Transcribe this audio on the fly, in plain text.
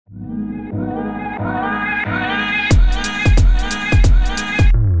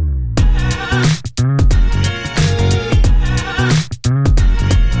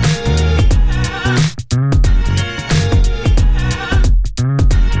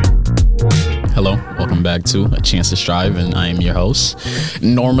welcome back to A Chance to Strive, and I am your host.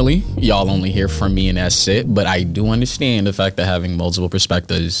 Normally, y'all only hear from me and that's it, but I do understand the fact that having multiple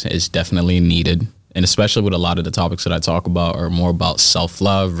perspectives is definitely needed, and especially with a lot of the topics that I talk about are more about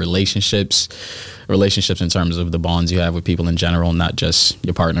self-love, relationships in terms of the bonds you have with people in general, not just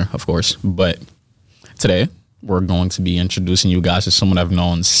your partner, of course. But today, we're going to be introducing you guys to someone I've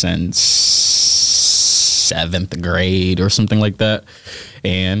known since 7th grade or something like that.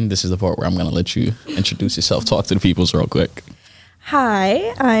 And this is the part where I'm going to let you introduce yourself, talk to the peoples real quick.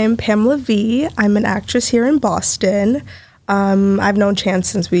 Hi, I'm Pamela V. I'm an actress here in Boston. I've known Chance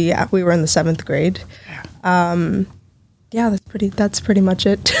since we were in the 7th grade. Yeah, that's pretty much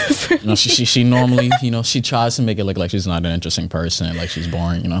it. She normally, she tries to make it look like she's not an interesting person, like she's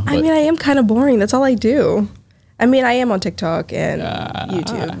boring, But I mean, I am kind of boring. That's all I do. I mean, I am on TikTok and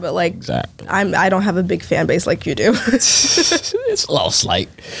YouTube, but exactly. I don't have a big fan base like you do. It's a little slight.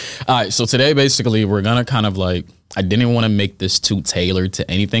 All right, so today, basically, we're going to kind of I didn't want to make this too tailored to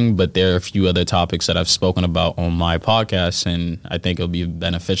anything, but there are a few other topics that I've spoken about on my podcast, and I think it'll be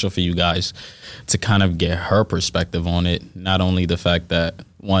beneficial for you guys to kind of get her perspective on it. Not only the fact that,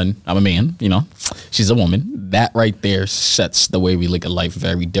 one, I'm a man, she's a woman. That right there sets the way we look at life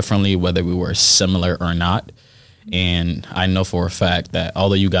very differently, whether we were similar or not. And I know for a fact that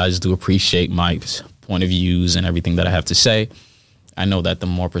although you guys do appreciate my point of views and everything that I have to say, I know that the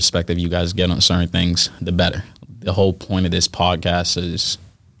more perspective you guys get on certain things, the better. The whole point of this podcast is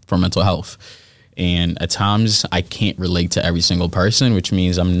for mental health. And at times I can't relate to every single person, which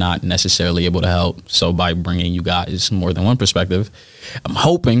means I'm not necessarily able to help. So by bringing you guys more than one perspective, I'm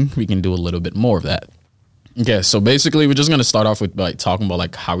hoping we can do a little bit more of that. Okay, so basically we're just going to start off with talking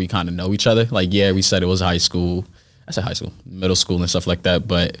about how we kind of know each other. We said it was high school. I said high school, middle school and stuff like that.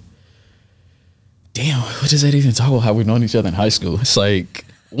 But damn, what does that even talk about how we've known each other in high school? It's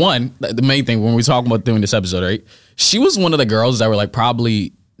one, the main thing when we talk about doing this episode, right? She was one of the girls that were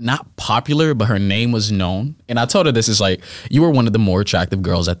probably not popular, but her name was known. And I told her this is you were one of the more attractive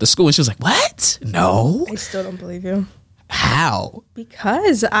girls at the school. And she was like, what? No. I still don't believe you. How?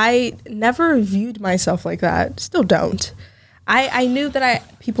 Because I never viewed myself like that. Still don't. I knew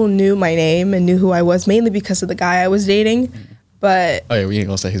that people knew my name and knew who I was, mainly because of the guy I was dating. But oh yeah, we ain't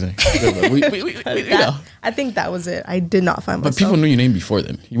gonna say his name. I think that was it. I did not find myself. But people knew your name before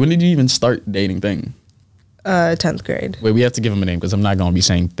then. When did you even start dating thing? 10th grade. Wait, we have to give him a name because I'm not gonna be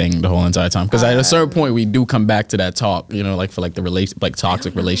saying thing the whole entire time. Because at a certain point, we do come back to that talk. For the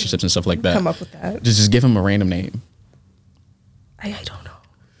toxic relationships and stuff like that. Come up with that. Just give him a random name. I don't know.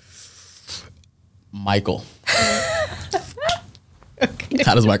 Michael. Okay.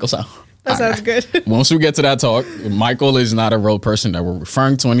 How does Michael sound? That sounds good. Once we get to that talk, Michael is not a real person that we're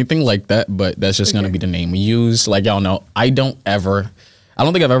referring to, anything like that, but that's just going to be the name we use. Y'all know, I don't think I've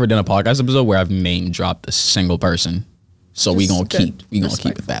ever done a podcast episode where I've name dropped a single person. So we gonna keep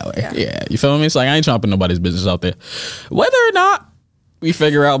it that way. Yeah. You feel me? It's I ain't trying to put nobody's business out there. Whether or not we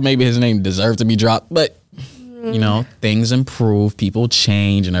figure out maybe his name deserves to be dropped, but things improve, people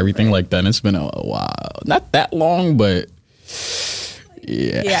change and everything like that. And it's been a while. Not that long, but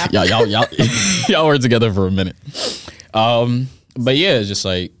yeah. Y'all were together for a minute. But yeah, it's just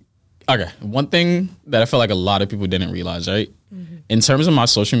okay. One thing that I feel like a lot of people didn't realize, right? Mm-hmm. In terms of my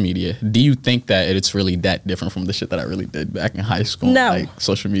social media, do you think that it's really that different from the shit that I really did back in high school? No.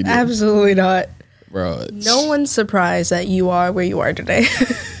 Social media? Absolutely not. Bro. No one's surprised that you are where you are today.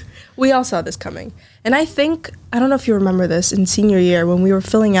 We all saw this coming. And I don't know if you remember this in senior year when we were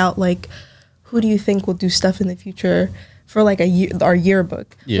filling out who do you think will do stuff in the future for our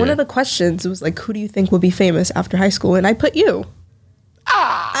yearbook. Yeah. One of the questions was who do you think will be famous after high school? And I put you.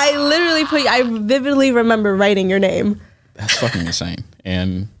 I literally I vividly remember writing your name. That's fucking insane.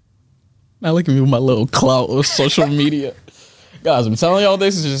 And now look at me with my little clout of social media. Guys, I'm telling y'all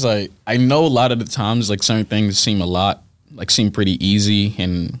this is just I know a lot of the times certain things seem pretty easy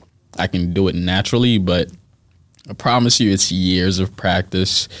and I can do it naturally, but I promise you it's years of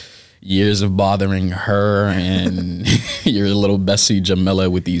practice, years of bothering her and your little bestie Jamila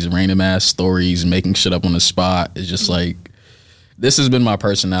with these random ass stories, making shit up on the spot. It's just this has been my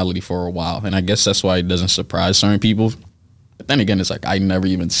personality for a while, and I guess that's why it doesn't surprise certain people. But then again, it's I never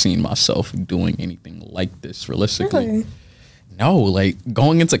even seen myself doing anything like this realistically. Really? No,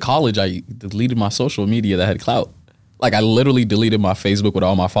 going into college, I deleted my social media that had clout. I literally deleted my Facebook with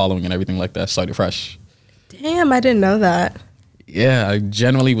all my following and everything like that, started fresh. Damn, I didn't know that. Yeah, I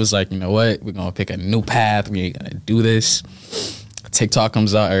generally was you know what? We're going to pick a new path. We ain't going to do this. TikTok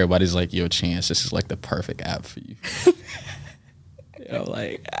comes out. Everybody's yo, Chance, this is the perfect app for you.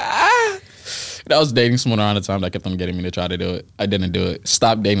 I was dating someone around the time that kept on getting me to try to do it. I didn't do it.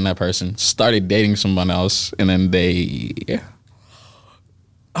 Stopped dating that person. Started dating someone else, and then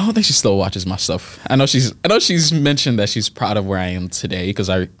I don't think she still watches my stuff. I know she's mentioned that she's proud of where I am today because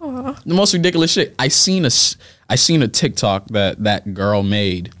the most ridiculous shit. I seen a TikTok that girl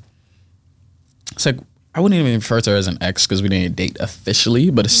made. It's like, I wouldn't even refer to her as an ex because we didn't date officially,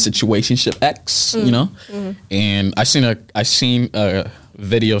 but a situationship ex, you know. And I seen a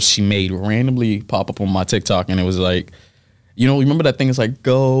video she made randomly pop up on my TikTok, and it was like, you know, remember that thing? It's like,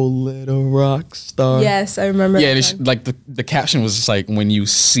 "Go little rock star." Yes, I remember. Yeah, and like the caption was just like, when you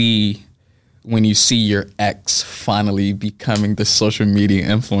see your ex finally becoming the social media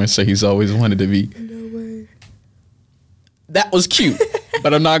influencer he's always wanted to be. No way. That was cute,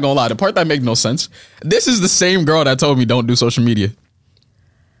 but I'm not gonna lie. The part that made no sense. This is the same girl that told me don't do social media.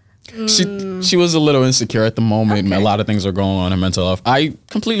 She was a little insecure at the moment. Okay. A lot of things are going on in her mental health. I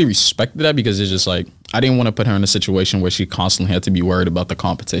completely respected that because it's just like, I didn't want to put her in a situation where she constantly had to be worried about the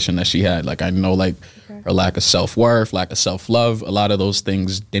competition that she had. Like, I know, like, her lack of self-worth, lack of self-love, a lot of those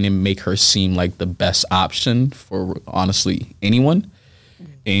things didn't make her seem like the best option for, honestly, anyone.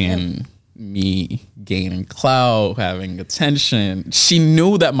 And me gaining clout, having attention, she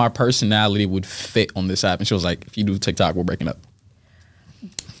knew that my personality would fit on this app. And she was like, if you do TikTok, we're breaking up.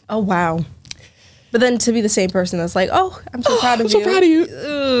 Oh, wow. But then to be the same person that's like, oh, I'm so proud of you. I'm so proud of you.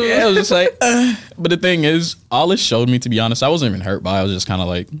 Yeah, it was just like, But the thing is, all it showed me, to be honest, I wasn't even hurt by it. I was just kind of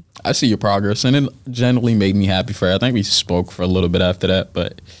like, I see your progress. And it generally made me happy for her. I think we spoke for a little bit after that.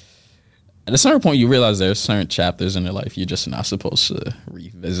 But at a certain point, you realize there's certain chapters in your life you're just not supposed to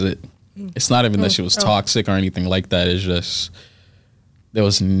revisit. It's not even that she was toxic or anything like that. It's just, there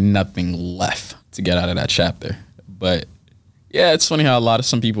was nothing left to get out of that chapter. But yeah, it's funny how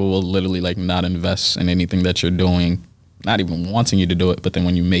some people will literally like not invest in anything that you're doing, not even wanting you to do it, but then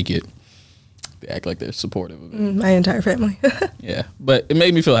when you make it, they act like they're supportive of it. My entire family. Yeah, but it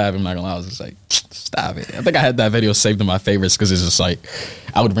made me feel happy. I'm not gonna lie. I was just like, stop it. I think I had that video saved in my favorites because it's just like,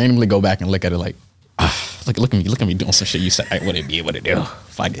 I would randomly go back and look at it like, look at me doing some shit you said I wouldn't be able to do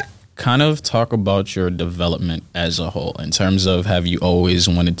if I did. Kind of talk about your development as a whole in terms of, have you always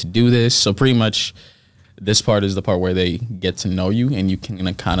wanted to do this? So pretty much, this part is the part where they get to know you, and you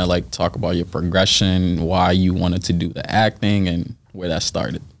can kind of like talk about your progression, why you wanted to do the acting, and where that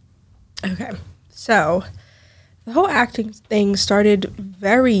started. Okay. So the whole acting thing started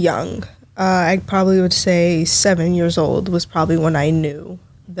very young. I probably would say 7 years old was probably when I knew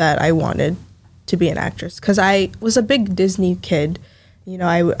that I wanted to be an actress, because I was a big Disney kid. You know,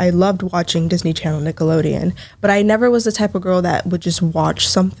 I loved watching Disney Channel, Nickelodeon, but I never was the type of girl that would just watch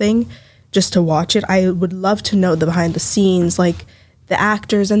something just to watch it. I would love to know the behind the scenes, like the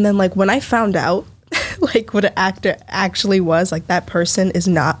actors. And then like when I found out like what an actor actually was, like that person is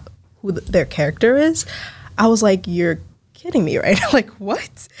not who their character is, I was like, you're kidding me, right? Like,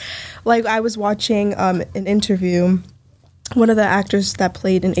 what? Like, I was watching an interview. One of the actors that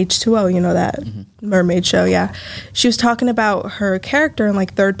played in H2O, you know, that mermaid show, yeah. She was talking about her character in,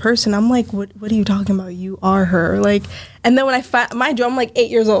 like, third person. I'm like, what are you talking about? You are her. Like, and then when I mind you, I'm, like,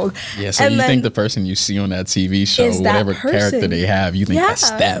 8 years old. Yeah, so and you think the person you see on that TV show, whatever character they have, you think that's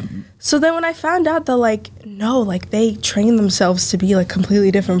them. So then when I found out that, like, no, like, they train themselves to be, like, a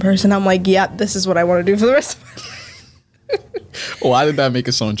completely different person, I'm like, yeah, this is what I want to do for the rest of my life. Why did that make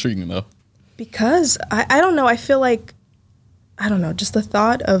it so intriguing, though? Because, I don't know, I feel like, I don't know, just the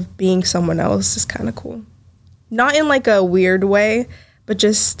thought of being someone else is kind of cool. Not in like a weird way, but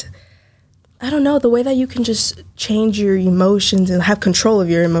just, I don't know, the way that you can just change your emotions and have control of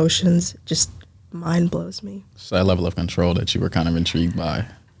your emotions just mind blows me. So that level of control that you were kind of intrigued by.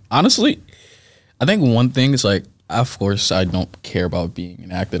 Honestly, I think one thing is like, of course, I don't care about being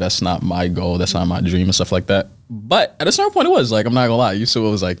an actor. That's not my goal. That's not my dream and stuff like that. But at a certain point, it was like, I'm not gonna lie. You saw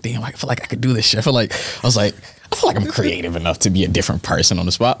it was like, damn, I feel like I could do this shit. I feel like I'm creative enough to be a different person on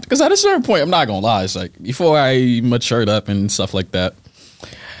the spot. Because at a certain point, I'm not gonna lie. It's like, before I matured up and stuff like that,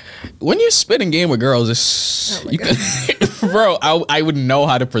 when you're spitting game with girls, bro, I would know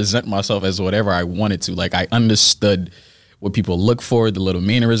how to present myself as whatever I wanted to. Like, I understood what people look for, the little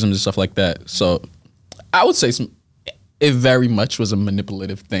mannerisms and stuff like that. So I would say it very much was a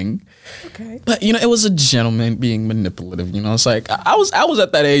manipulative thing. Okay. But, you know, it was a gentleman being manipulative. You know, it's like, I was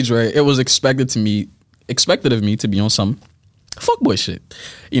at that age where it was expected of me to be on some fuckboy shit,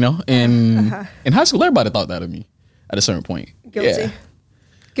 you know? And in high school, everybody thought that of me at a certain point. Guilty. Yeah.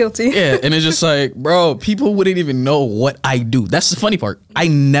 Guilty. Yeah, and it's just like, bro, people wouldn't even know what I do. That's the funny part. I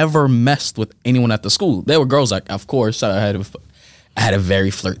never messed with anyone at the school. There were girls, like, of course, I had a very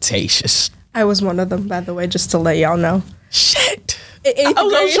flirtatious. I was one of them, by the way, just to let y'all know. Shit.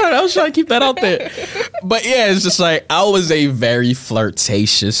 I was trying to keep that out there. But yeah, it's just like I was a very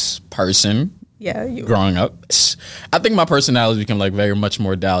flirtatious person. Yeah, growing up. I think my personality became like very much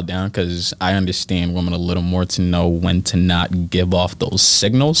more dialed down because I understand women a little more to know when to not give off those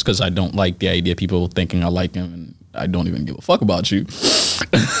signals, because I don't like the idea of people thinking I like them and I don't even give a fuck about you.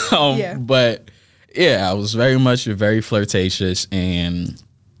 But yeah, I was very flirtatious, and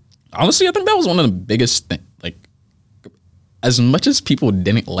honestly, I think that was one of the biggest things. Like, as much as people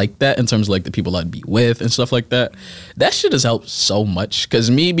didn't like that in terms of like the people I'd be with and stuff like that, that shit has helped so much. Because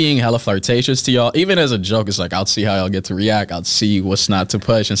me being hella flirtatious to y'all, even as a joke, it's like, I'll see how y'all get to react. I'll see what's not to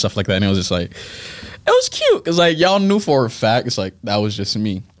push and stuff like that. And it was just like, it was cute. Because like y'all knew for a fact, it's like, that was just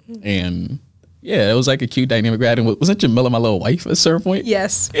me. And yeah, it was like a cute dynamic we had. And wasn't Jamila my little wife at a certain point?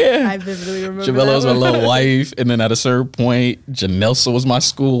 Yes. Yeah. I vividly remember Jamila was my little wife. And then at a certain point, Janelsa was my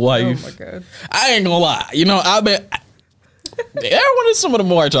school wife. Oh my God. I ain't gonna lie. You know, they are one of some of the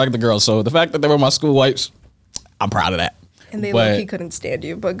more attractive girls. So the fact that they were my school wives, I'm proud of that. And they low-key couldn't stand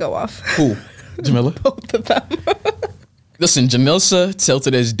you, but go off. Who? Jamila? Both of them. Listen, Janilsa, till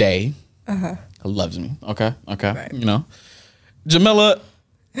to this day, loves me. Okay? Right. You know? Jamila,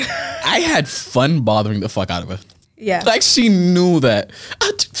 I had fun bothering the fuck out of her. Yeah. Like, she knew that.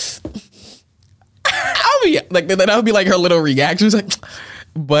 I'll be like, that would be like her little reactions. Like,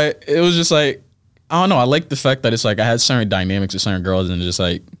 but it was just like, I don't know. I like the fact that it's like I had certain dynamics with certain girls, and just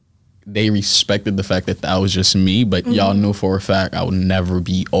like they respected the fact that was just me. But y'all knew for a fact I would never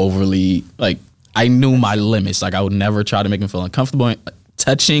be overly like. I knew my limits. Like I would never try to make them feel uncomfortable,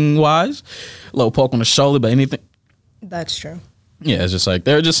 touching wise, a little poke on the shoulder, but anything. That's true. Yeah, it's just like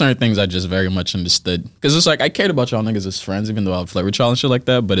there are just certain things I just very much understood, because it's like I cared about y'all niggas as friends, even though I would flirt with y'all and shit like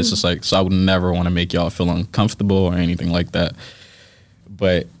that. But it's just like, so I would never want to make y'all feel uncomfortable or anything like that.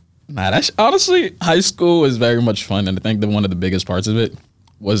 But. Nah, honestly, high school was very much fun, and I think that one of the biggest parts of it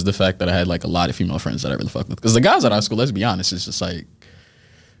was the fact that I had like a lot of female friends that I really fucked with. Because the guys at high school, let's be honest, it's just like,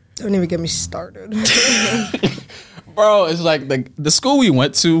 don't even get me started, bro. It's like the school we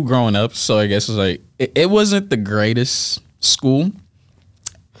went to growing up. So I guess it's like it wasn't the greatest school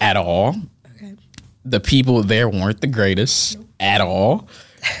at all. Okay. The people there weren't the greatest at all.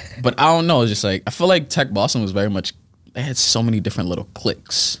 But I don't know. It's just like I feel like Tech Boston was very much. They had so many different little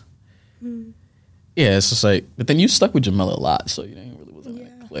cliques. Yeah, it's just like, but then you stuck with Jamila a lot, so you didn't really wasn't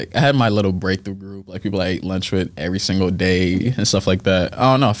that clique. I had my little breakthrough group, like people I ate lunch with every single day and stuff like that.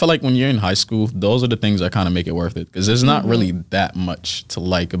 I don't know. I feel like when you're in high school, those are the things that kind of make it worth it, because there's not really that much to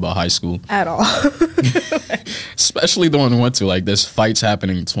like about high school at all. Especially the one we went to. Like, there was fights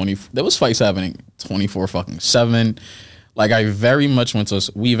happening 24 fucking 7. Like, we very much went to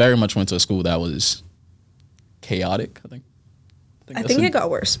a school that was chaotic. I think it got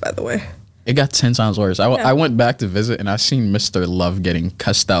worse, by the way. It got 10 times worse. I went back to visit, and I seen Mr. Love getting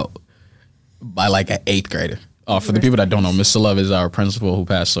cussed out by like an 8th grader. For the people that don't know, Mr. Love is our principal who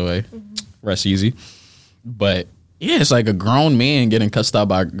passed away. Rest easy. But yeah, it's like a grown man getting cussed out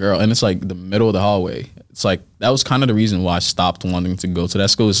by a girl, and it's like the middle of the hallway. It's like that was kind of the reason why I stopped wanting to go to that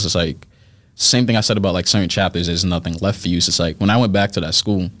school. It's just like same thing I said about like certain chapters. There's nothing left for you. So it's like when I went back to that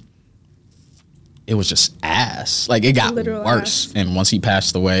school, it was just ass. Like, it got worse. Ass. And once he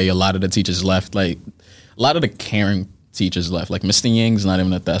passed away, a lot of the teachers left. Like, a lot of the caring teachers left. Like, Mr. Ying's not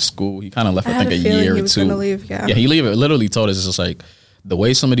even at that school. He kind of left, I think, a year or two. Leave, yeah, he literally told us, it's just like, the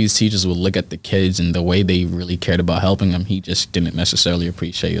way some of these teachers would look at the kids and the way they really cared about helping them, he just didn't necessarily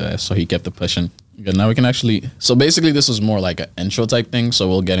appreciate that. So he kept it pushing. Good, now we can actually... So basically, this was more like an intro type thing. So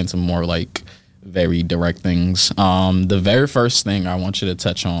we'll get into more, like, very direct things. The very first thing I want you to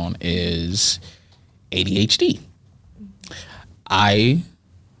touch on is... ADHD. I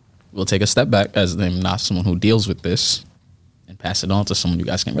will take a step back, as I'm not someone who deals with this, and pass it on to someone you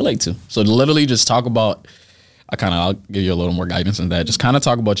guys can relate to. So to literally just talk about, I'll give you a little more guidance on that. Just kind of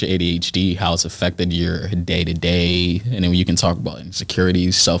talk about your ADHD, how it's affected your day to day, and then you can talk about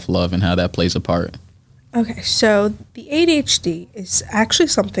insecurities, self-love, and how that plays a part. Okay, so the ADHD is actually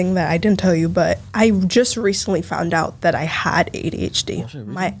something that I didn't tell you, but I just recently found out that I had ADHD. Oh, shit,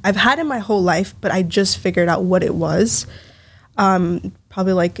 really? I've had it my whole life, but I just figured out what it was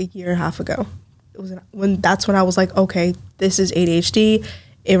probably like a year and a half ago. That's when I was like, okay, this is ADHD.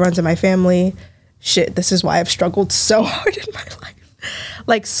 It runs in my family. Shit, this is why I've struggled so hard in my life.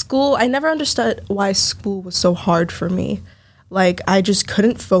 Like school, I never understood why school was so hard for me. Like, I just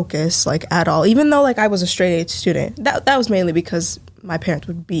couldn't focus, like, at all. Even though, like, I was a straight-A student. That was mainly because my parents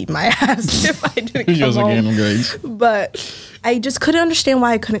would beat my ass if I didn't come home. Grades. But I just couldn't understand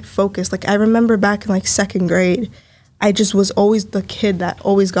why I couldn't focus. Like, I remember back in, like, 2nd grade, I just was always the kid that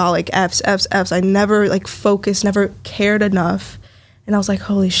always got, like, Fs. I never, like, focused, never cared enough. And I was like,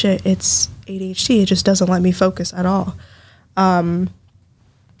 holy shit, it's ADHD. It just doesn't let me focus at all.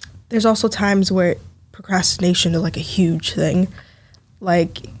 There's also times where procrastination is like a huge thing.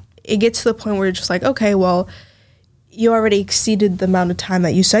 Like, it gets to the point where you're just like, okay, well, you already exceeded the amount of time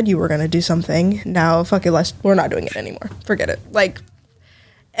that you said you were going to do something. Now, fuck it, we're not doing it anymore. Forget it. Like,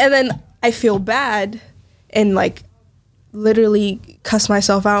 and then I feel bad and like literally cuss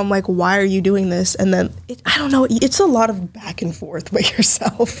myself out. I'm like, why are you doing this? And then, I don't know, it's a lot of back and forth with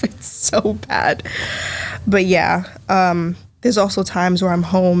yourself. It's so bad. But yeah, there's also times where I'm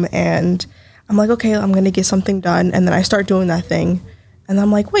home and I'm like, okay, I'm going to get something done. And then I start doing that thing. And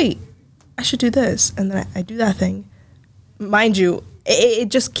I'm like, wait, I should do this. And then I do that thing. Mind you, it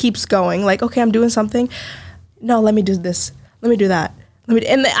just keeps going. Like, okay, I'm doing something. No, let me do this. Let me do that.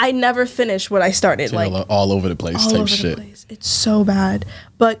 And I never finish what I started. So like all over the place all type over shit. The place. It's so bad.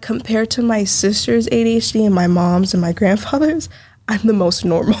 But compared to my sister's ADHD and my mom's and my grandfather's, I'm the most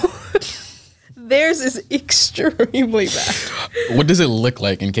normal. Theirs is extremely bad. What does it look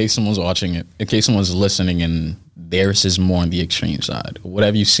like in case someone's watching it, in case someone's listening and theirs is more on the extreme side? What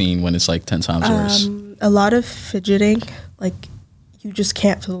have you seen when it's like 10 times worse? A lot of fidgeting. Like, you just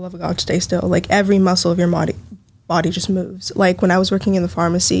can't, for the love of God, stay still. Like, every muscle of your body just moves. Like, when I was working in the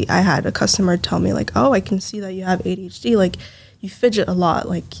pharmacy, I had a customer tell me, like, oh, I can see that you have ADHD. Like, you fidget a lot.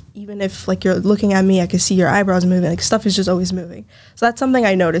 Like, even if, like, you're looking at me, I can see your eyebrows moving. Like, stuff is just always moving. So that's something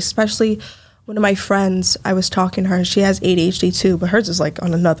I noticed, especially one of my friends, I was talking to her, she has ADHD too, but hers is, like,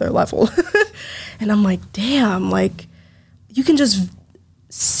 on another level. And I'm like, damn, like, you can just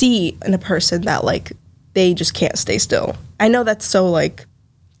see in a person that, like, they just can't stay still. I know that's so, like,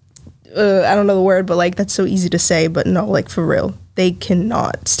 I don't know the word, but, like, that's so easy to say, but no, like, for real, they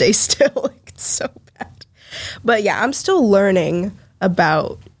cannot stay still. Like, it's so bad. But yeah, I'm still learning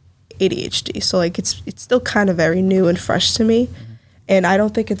about ADHD, so, like, it's still kind of very new and fresh to me, and I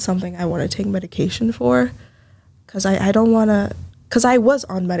don't think it's something I want to take medication for, because I don't want to, because I was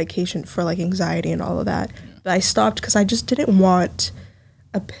on medication for, like, anxiety and all of that, but I stopped because I just didn't want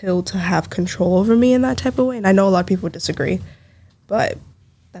a pill to have control over me in that type of way, and I know a lot of people disagree, but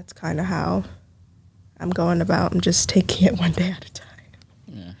that's kind of how I'm going about. I'm just taking it one day at a time.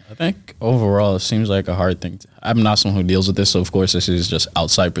 Yeah, I think overall it seems like a hard thing. I'm not someone who deals with this, so of course this is just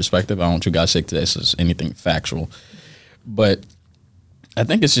outside perspective. I don't want you guys to take this as anything factual. But I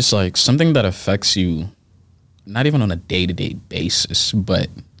think it's just like something that affects you, not even on a day-to-day basis, but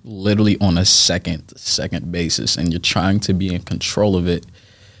literally on a second basis, and you're trying to be in control of it.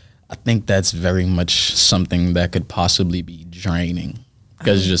 I think that's very much something that could possibly be draining.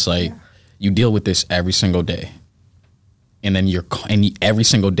 Because it's just like, you deal with this every single day. And then every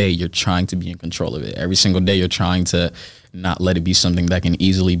single day you're trying to be in control of it. Every single day you're trying to not let it be something that can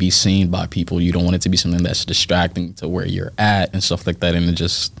easily be seen by people. You don't want it to be something that's distracting to where you're at and stuff like that. And it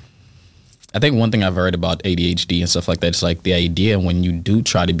just, I think one thing I've heard about ADHD and stuff like that is like the idea when you do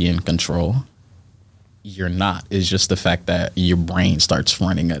try to be in control, you're not. It's just the fact that your brain starts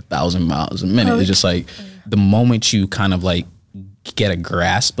running 1,000 miles a minute. It's just like the moment you kind of like get a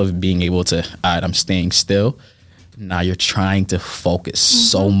grasp of being able to, all right, I'm staying still. Now you're trying to focus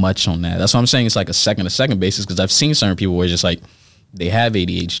so much on that. That's what I'm saying. It's like a second basis, because I've seen certain people where it's just like they have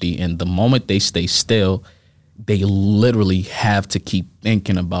ADHD, and the moment they stay still, they literally have to keep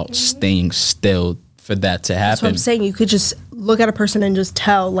thinking about staying still for that to happen. That's what I'm saying. You could just look at a person and just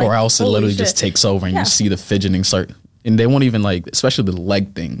tell, like, or else it literally just takes over and you see the fidgeting start. And they won't even, like, especially the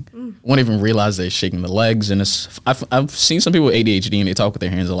leg thing, won't even realize they're shaking the legs. And I've seen some people with ADHD and they talk with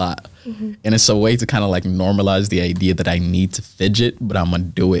their hands a lot. And it's a way to kind of like normalize the idea that I need to fidget, but I'm going to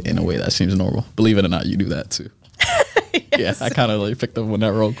do it in a way that seems normal. Believe it or not, you do that too. Yes. Yeah, I kind of like picked up on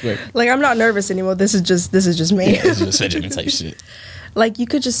that real quick. Like, I'm not nervous anymore. This is just me. Yeah, this is just fidgeting type shit. Like, you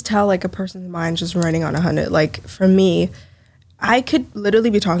could just tell, like, a person's mind just running on 100. Like, for me, I could literally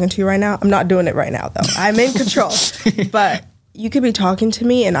be talking to you right now. I'm not doing it right now, though. I'm in control. But you could be talking to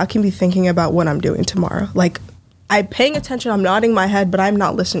me, and I can be thinking about what I'm doing tomorrow. Like, I'm paying attention. I'm nodding my head, but I'm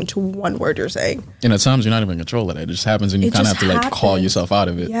not listening to one word you're saying. And at times, you're not even in control of that. It just happens, and you kind of have to, like, call yourself out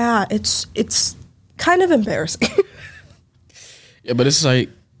of it. Yeah, it's kind of embarrassing. Yeah, but it's like,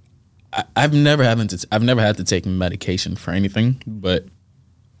 I've never had to take medication for anything, but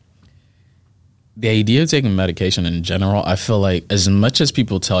the idea of taking medication in general, I feel like as much as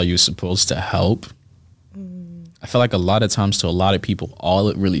people tell you it's supposed to help, I feel like a lot of times to a lot of people, all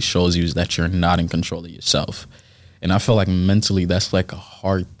it really shows you is that you're not in control of yourself. And I feel like mentally that's like a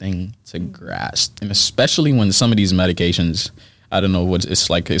hard thing to grasp. And especially when some of these medications, I don't know what it's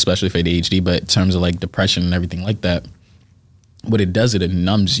like, especially for ADHD, but in terms of like depression and everything like that, what it does, it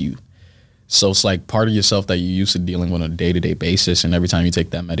numbs you. So it's like part of yourself that you're used to dealing with on a day-to-day basis, and every time you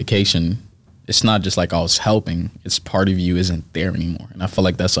take that medication, it's not just like, oh, it's helping. It's part of you isn't there anymore. And I feel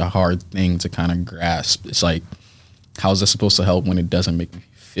like that's a hard thing to kind of grasp. It's like, how is that supposed to help when it doesn't make me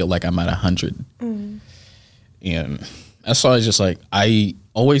feel like I'm at 100? And that's always just like,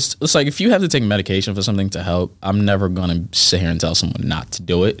 it's like, if you have to take medication for something to help, I'm never going to sit here and tell someone not to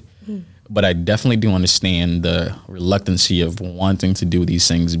do it. But I definitely do understand the reluctancy of wanting to do these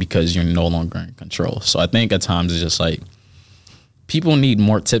things because you're no longer in control. So I think at times it's just like, people need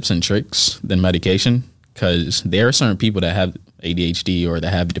more tips and tricks than medication, because there are certain people that have ADHD or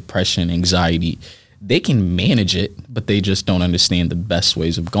that have depression, anxiety. They can manage it, but they just don't understand the best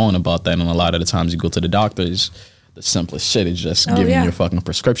ways of going about that. And a lot of the times you go to the doctors, the simplest shit is just giving you a fucking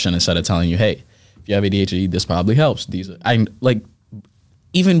prescription instead of telling you, hey, if you have ADHD, this probably helps.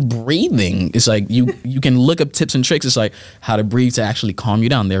 Even breathing is like, you can look up tips and tricks. It's like how to breathe to actually calm you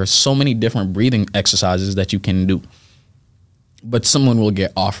down. There are so many different breathing exercises that you can do. But someone will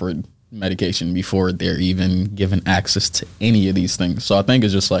get offered medication before they're even given access to any of these things. So I think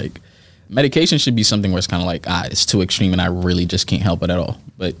it's just like, medication should be something where it's kind of like, it's too extreme and I really just can't help it at all.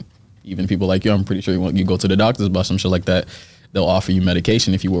 But even people like you, I'm pretty sure when you go to the doctor's about some shit like that, they'll offer you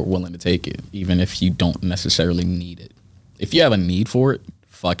medication if you were willing to take it, even if you don't necessarily need it. If you have a need for it,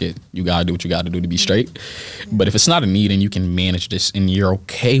 fuck it. You gotta do what you gotta do to be straight. But if it's not a need and you can manage this and you're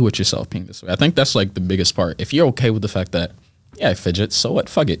okay with yourself being this way, I think that's like the biggest part. If you're okay with the fact that, I fidget, so what?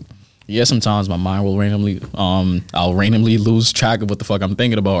 Fuck it. Yeah, sometimes my mind will I'll randomly lose track of what the fuck I'm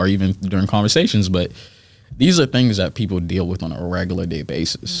thinking about, or even during conversations. But these are things that people deal with on a regular day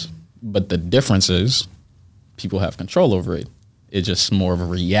basis. But the difference is people have control over it. It's just more of a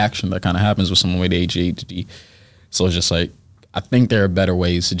reaction that kind of happens with someone with ADHD. So it's just like, I think there are better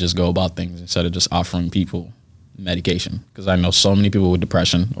ways to just go about things instead of just offering people medication. Because I know so many people with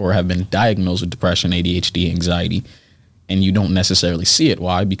depression or have been diagnosed with depression, ADHD, anxiety, and you don't necessarily see it.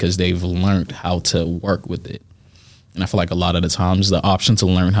 Why? Because they've learned how to work with it. And I feel like a lot of the times the option to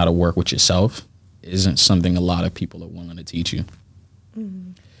learn how to work with yourself isn't something a lot of people are willing to teach you.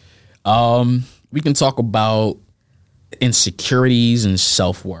 We can talk about insecurities and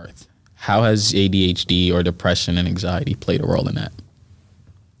self-worth. How has ADHD or depression and anxiety played a role in that?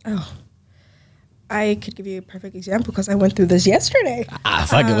 Oh, I could give you a perfect example because I went through this yesterday.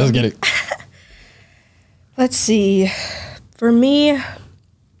 Fuck it, let's get it. Let's see. For me,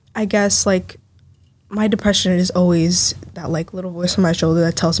 I guess like my depression is always that like little voice on my shoulder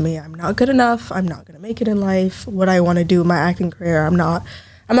that tells me I'm not good enough. I'm not going to make it in life. What I want to do in my acting career, I'm not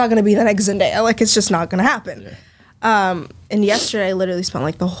going to be the next Zendaya. Like, it's just not going to happen. Yeah. And yesterday I literally spent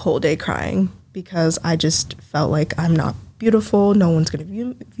like the whole day crying because I just felt like I'm not beautiful. No one's going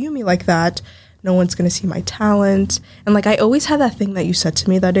to view me like that. No one's going to see my talent. And like, I always had that thing that you said to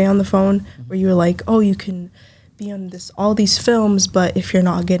me that day on the phone where you were like, oh, you can be on all these films, but if you're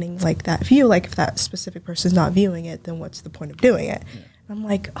not getting like that view, like if that specific person's not viewing it, then what's the point of doing it? Yeah. And I'm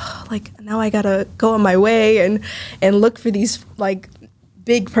like, oh, like now I got to go on my way and look for these like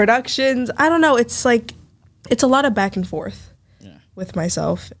big productions. I don't know. It's like, it's a lot of back and forth with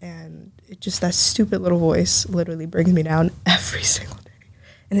myself, and it just, that stupid little voice literally brings me down every single day,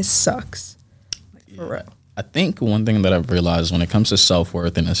 and it sucks. Like, for real. I think one thing that I've realized when it comes to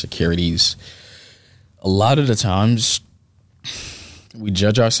self-worth and insecurities, a lot of the times we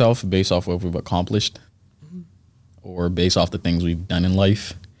judge ourselves based off what we've accomplished or based off the things we've done in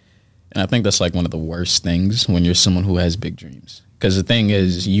life. And I think that's like one of the worst things when you're someone who has big dreams. Because the thing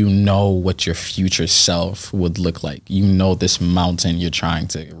is, you know what your future self would look like. You know this mountain you're trying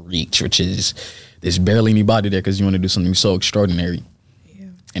to reach, which is there's barely anybody there because you want to do something so extraordinary. Yeah.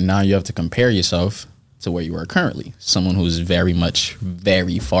 And now you have to compare yourself to where you are currently. Someone who's very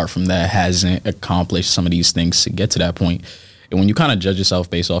far from that, hasn't accomplished some of these things to get to that point. And when you kind of judge yourself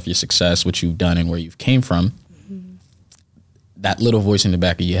based off your success, what you've done and where you've came from, that little voice in the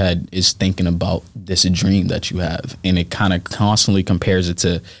back of your head is thinking about this dream that you have. And it kind of constantly compares it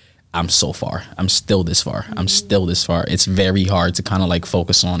to, I'm so far. I'm still this far. I'm still this far. It's very hard to kind of like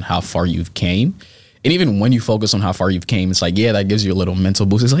focus on how far you've came. And even when you focus on how far you've came, it's like, yeah, that gives you a little mental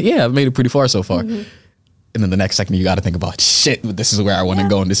boost. It's like, yeah, I've made it pretty far so far. And then the next second you got to think about, shit, this is where I want to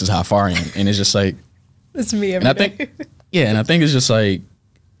go and this is how far I am. And it's just like, it's me every day. And I think it's just like,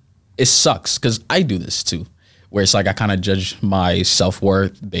 it sucks because I do this too. Where it's like I kind of judge my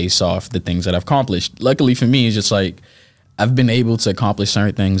self-worth based off the things that I've accomplished. Luckily for me, it's just like I've been able to accomplish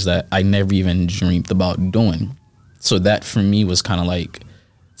certain things that I never even dreamed about doing. So that for me was kind of like,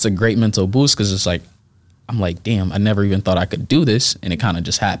 it's a great mental boost because it's like, I'm like, damn, I never even thought I could do this. And it kind of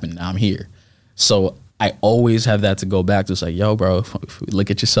just happened. Now I'm here. So I always have that to go back to. It's like, yo, bro, if we look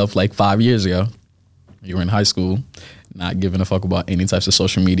at yourself like 5 years ago, you were in high school, not giving a fuck about any types of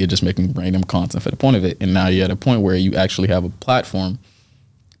social media, just making random content for the point of it. And now you're at a point where you actually have a platform.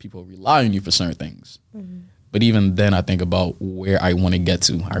 People rely on you for certain things. Mm-hmm. But even then, I think about where I want to get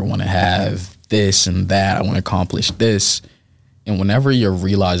to. I want to have this and that. I want to accomplish this. And whenever you're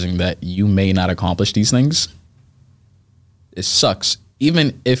realizing that you may not accomplish these things, it sucks.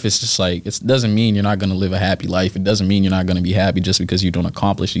 Even if it's just like, it doesn't mean you're not going to live a happy life. It doesn't mean you're not going to be happy just because you don't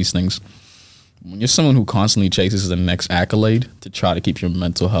accomplish these things. When you're someone who constantly chases the next accolade to try to keep your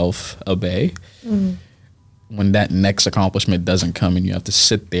mental health at bay, when that next accomplishment doesn't come and you have to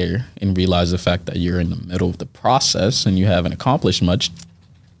sit there and realize the fact that you're in the middle of the process and you haven't accomplished much,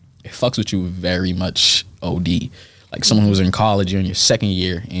 it fucks with you very much OD. Like someone who's in college, you're in your second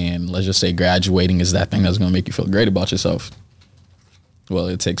year, and let's just say graduating is that thing that's going to make you feel great about yourself. Well,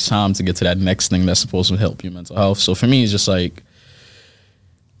 it takes time to get to that next thing that's supposed to help your mental health. So for me, it's just like,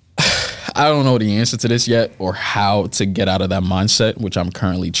 I don't know the answer to this yet or how to get out of that mindset, which I'm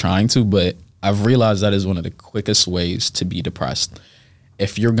currently trying to, but I've realized that is one of the quickest ways to be depressed.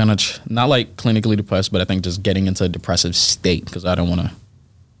 If you're going to, not like clinically depressed, but I think just getting into a depressive state, because I don't want to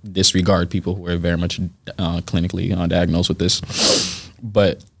disregard people who are very much clinically diagnosed with this.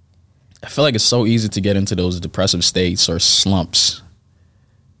 But I feel like it's so easy to get into those depressive states or slumps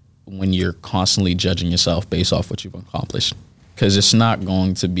when you're constantly judging yourself based off what you've accomplished. Because it's not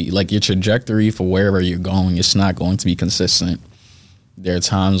going to be, like, your trajectory for wherever you're going, it's not going to be consistent. There are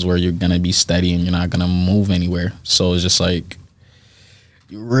times where you're going to be steady and you're not going to move anywhere. So it's just like,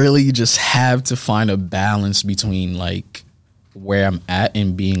 you really just have to find a balance between, like, where I'm at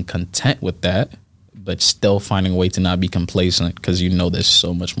and being content with that, but still finding a way to not be complacent because you know there's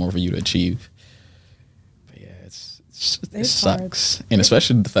so much more for you to achieve. But yeah, it sucks. Hard. And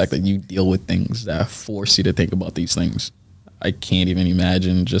especially the fact that you deal with things that force you to think about these things. I can't even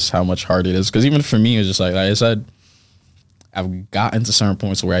imagine just how much harder it is. Because even for me, it's just like I said, I've gotten to certain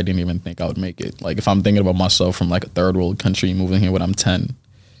points where I didn't even think I would make it. Like if I'm thinking about myself from like a third world country moving here when I'm 10,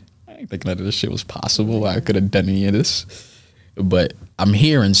 I ain't thinking that this shit was possible. I could have done any of this. But I'm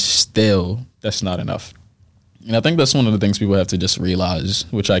here and still that's not enough. And I think that's one of the things people have to just realize,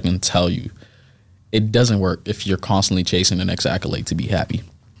 which I can tell you. It doesn't work if you're constantly chasing the next accolade to be happy.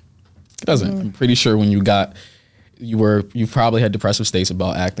 It doesn't. I'm pretty sure when you probably had depressive states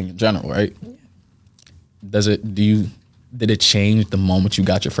about acting in general, right? Yeah. Did it change the moment you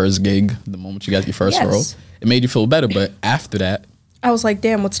got your first gig, the moment you got your first role? It made you feel better, but after that, I was like,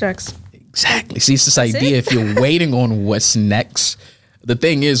 damn, what's next? Exactly. See, it's this idea, if you're waiting on what's next, the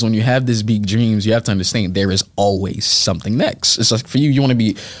thing is, when you have these big dreams, you have to understand there is always something next. It's like for you want to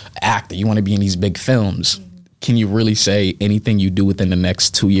be an actor, you want to be in these big films. Can you really say anything you do within the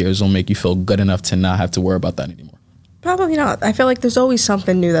next 2 years will make you feel good enough to not have to worry about that anymore? Probably not. I feel like there's always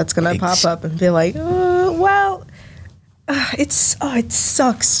something new that's going to pop up and be like, it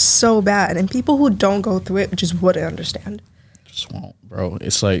sucks so bad. And people who don't go through it just wouldn't understand. Just won't, bro.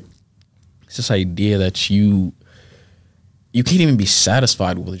 It's like, it's this idea that you can't even be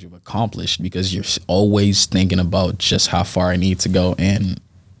satisfied with what you've accomplished because you're always thinking about just how far I need to go. And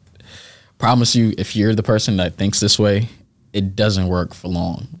I promise you, if you're the person that thinks this way, it doesn't work for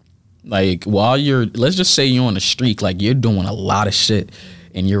long. Like while let's just say you're on a streak, like you're doing a lot of shit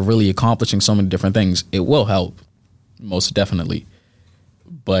and you're really accomplishing so many different things, it will help, most definitely.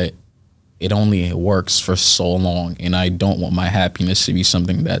 But it only works for so long, and I don't want my happiness to be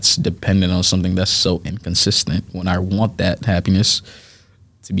something that's dependent on something that's so inconsistent when I want that happiness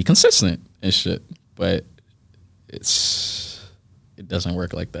to be consistent and shit. But it doesn't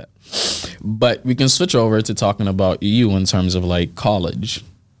work like that. But we can switch over to talking about you in terms of like college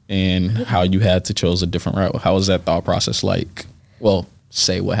and how you had to choose a different route. How was that thought process like? Well,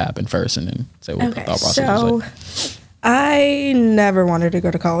 say what happened first and then say what the thought process was like. I never wanted to go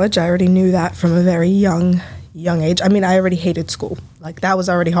to college. I already knew that from a very young age. I mean, I already hated school. Like, that was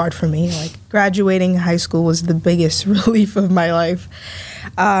already hard for me. Like, graduating high school was the biggest relief of my life.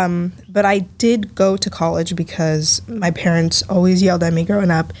 But I did go to college because my parents always yelled at me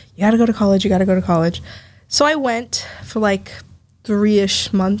growing up, you gotta go to college, you gotta go to college. So I went for like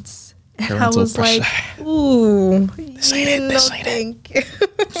 3-ish months. And I was like, ooh, this ain't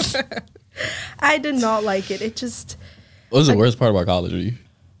it. I did not like it. It just... What was the worst part about college for you?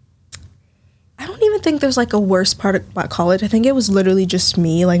 I don't even think there's like a worst part about college. I think it was literally just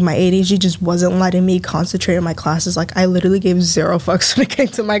me. Like my ADHD just wasn't letting me concentrate on my classes. Like I literally gave 0 fucks when it came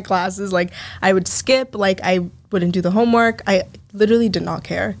to my classes. Like I would skip, like I wouldn't do the homework. I literally did not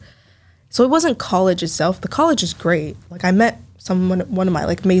care. So it wasn't college itself. The college is great. Like I met one of my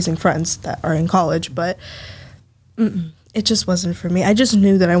like amazing friends that are in college, but it just wasn't for me. I just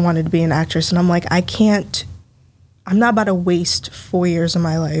knew that I wanted to be an actress, and I'm like, I'm not about to waste 4 years of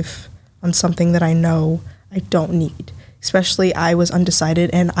my life on something that I know I don't need. Especially, I was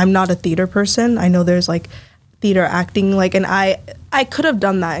undecided, and I'm not a theater person. I know there's like theater acting, like, and I could have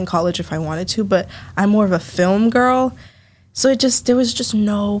done that in college if I wanted to, but I'm more of a film girl. So there was just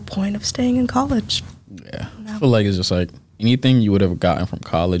no point of staying in college. Yeah, no. I feel like it's just like anything you would have gotten from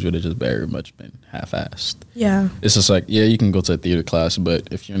college would have just very much been half-assed. Yeah. It's just like, yeah, you can go to a theater class, but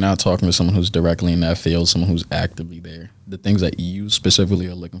if you're not talking to someone who's directly in that field, someone who's actively there, the things that you specifically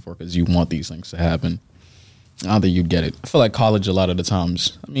are looking for because you want these things to happen, I don't think you'd get it. I feel like college a lot of the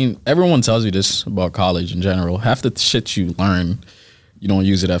times, I mean, everyone tells you this about college in general. Half the shit you learn, you don't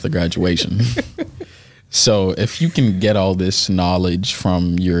use it after graduation. So if you can get all this knowledge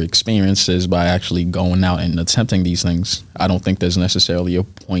from your experiences by actually going out and attempting these things, I don't think there's necessarily a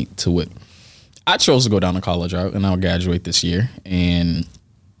point to it. I chose to go down the college route, and I'll graduate this year. And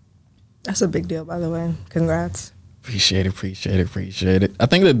that's a big deal, by the way. Congrats. Appreciate it. I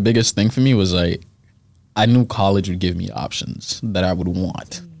think the biggest thing for me was like, I knew college would give me options that I would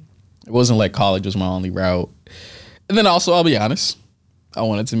want. It wasn't like college was my only route. And then also, I'll be honest, I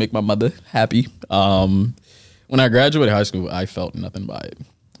wanted to make my mother happy. When I graduated high school, I felt nothing by it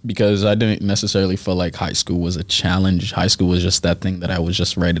because I didn't necessarily feel like high school was a challenge. High school was just that thing that I was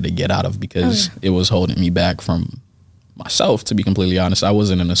just ready to get out of because it was holding me back from myself, to be completely honest. I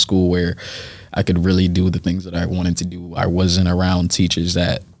wasn't in a school where I could really do the things that I wanted to do. I wasn't around teachers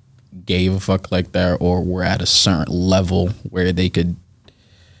that gave a fuck like that or were at a certain level where they could...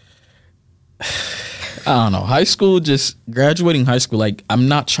 I don't know. High school, just graduating high school, like, I'm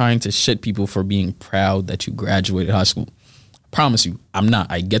not trying to shit people for being proud that you graduated high school. I promise you, I'm not.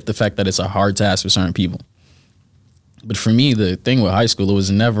 I get the fact that it's a hard task for certain people. But for me, the thing with high school, it was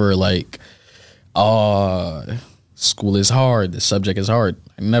never like, oh, school is hard, the subject is hard.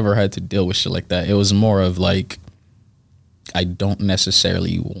 I never had to deal with shit like that. It was more of like, I don't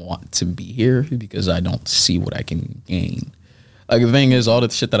necessarily want to be here because I don't see what I can gain. Like, the thing is, all the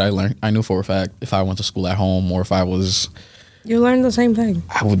shit that I learned, I knew for a fact if I went to school at home or if I was... You learned the same thing.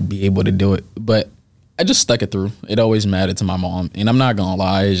 I would be able to do it. But I just stuck it through. It always mattered to my mom. And I'm not going to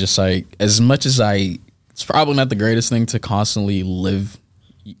lie, it's just like, as much as it's probably not the greatest thing to constantly live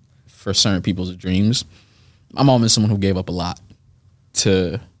for certain people's dreams. My mom is someone who gave up a lot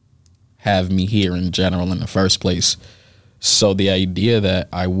to have me here in general in the first place. So the idea that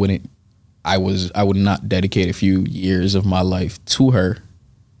I would not dedicate a few years of my life to her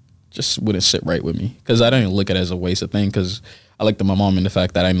just wouldn't sit right with me, because I didn't look at it as a waste of thing, because I looked at my mom in the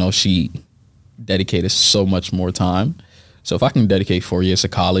fact that I know she dedicated so much more time. So if I can dedicate 4 years to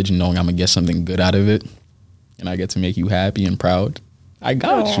college knowing I'm gonna get something good out of it and I get to make you happy and proud, I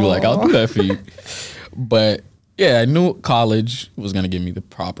got you. Like, I'll do that for you. But yeah, I knew college was gonna give me the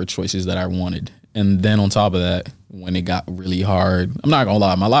proper choices that I wanted. And then on top of that, when it got really hard, I'm not gonna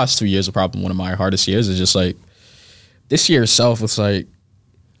lie, my last 2 years are probably one of my hardest years. It's just like, this year itself was like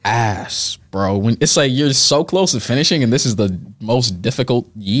ass, bro. When it's like you're so close to finishing and this is the most difficult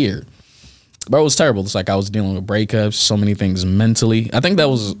year. Bro, it was terrible. It's like I was dealing with breakups, so many things mentally. I think that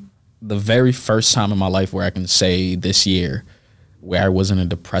was the very first time in my life where I can say this year where I was in a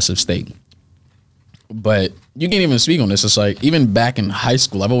depressive state. But you can't even speak on this. It's like, even back in high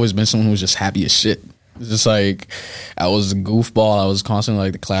school, I've always been someone who was just happy as shit. It's just like, I was a goofball. I was constantly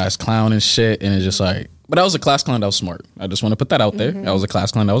like the class clown and shit. And it's just like, but I was a class clown that was smart. I just want to put that out there. I was a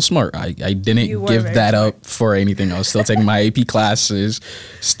class clown that was smart. I didn't give that up for anything. I was still taking my AP classes,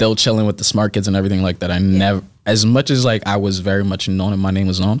 still chilling with the smart kids and everything like that. I never, as much as like I was very much known and my name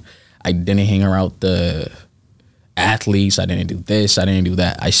was known, I didn't hang around the athletes. I didn't do this. I didn't do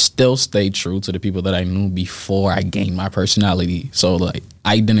that. I still stayed true to the people that I knew before I gained my personality. So like,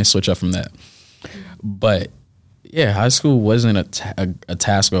 I didn't switch up from that. But yeah, high school wasn't a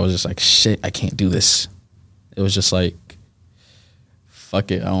task where I was just like, shit, I can't do this. It was just like,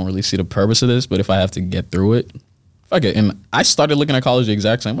 fuck it. I don't really see the purpose of this, but if I have to get through it, fuck it. And I started looking at college the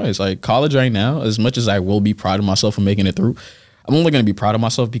exact same way. It's like, college right now, as much as I will be proud of myself for making it through, I'm only going to be proud of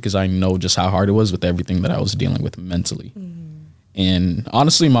myself because I know just how hard it was with everything that I was dealing with mentally. And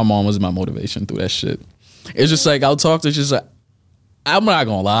honestly, my mom was my motivation through that shit. It's just like, I'll talk to her, just like, I'm not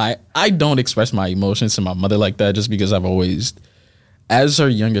going to lie, I don't express my emotions to my mother like that, just because I've always, as her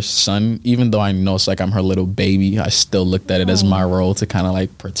youngest son, even though I know it's like I'm her little baby, I still looked at it as my role to kind of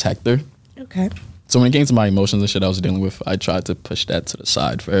like protect her. Okay. So when it came to my emotions and shit I was dealing with, I tried to push that to the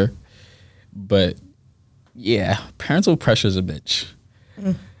side for her. But yeah, parental pressure is a bitch.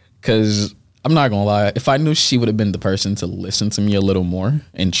 Because I'm not gonna lie. If I knew she would have been the person to listen to me a little more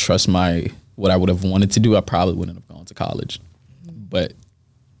and trust what I would have wanted to do, I probably wouldn't have gone to college. But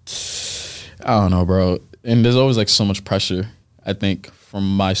I don't know, bro. And there's always like so much pressure, I think,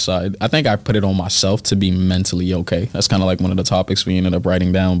 from my side. I think I put it on myself to be mentally okay. That's kind of like one of the topics we ended up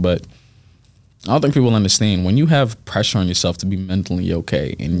writing down. But I don't think people understand when you have pressure on yourself to be mentally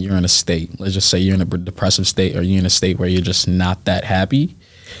okay and you're in a state, let's just say you're in a depressive state or you're in a state where you're just not that happy,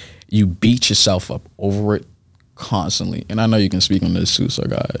 you beat yourself up over it constantly. And I know you can speak on this too, so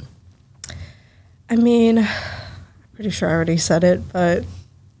go ahead. I mean, I'm pretty sure I already said it, but...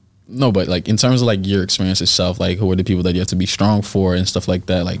 No, but like in terms of like your experience itself, like who are the people that you have to be strong for and stuff like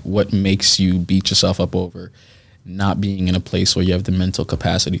that? Like what makes you beat yourself up over not being in a place where you have the mental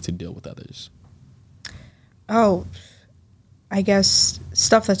capacity to deal with others? Oh, I guess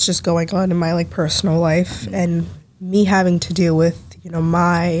stuff that's just going on in my like personal life and me having to deal with, you know,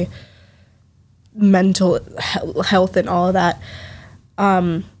 my mental health and all of that.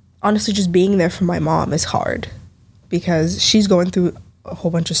 Honestly, just being there for my mom is hard because she's going through a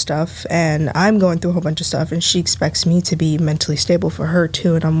whole bunch of stuff and I'm going through a whole bunch of stuff and she expects me to be mentally stable for her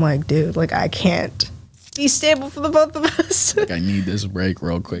too. And I'm like, dude, like I can't be stable for the both of us. Like I need this break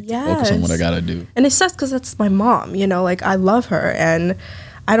real quick to focus on what I gotta do. And it sucks because that's my mom, you know, like I love her and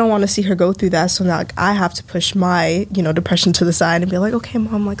I don't want to see her go through that. So now like, I have to push my, you know, depression to the side and be like, okay,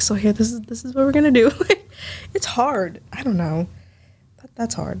 mom, like, so here, this is what we're going to do. It's hard. I don't know.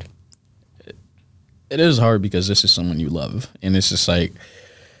 That's hard. It is hard because this is someone you love. And it's just like,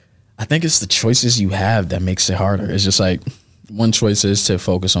 I think it's the choices you have that makes it harder. It's just like, one choice is to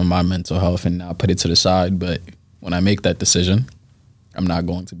focus on my mental health and not put it to the side. But when I make that decision, I'm not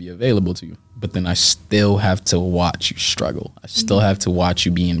going to be available to you. But then I still have to watch you struggle. I still have to watch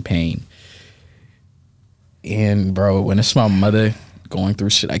you be in pain. And bro, when it's my mother going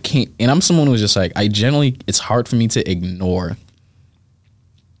through shit, I can't. And I'm someone who's just like, it's hard for me to ignore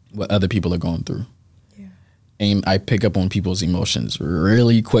what other people are going through. Yeah. And I pick up on people's emotions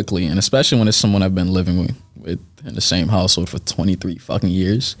really quickly. And especially when it's someone I've been living with in the same household for 23 fucking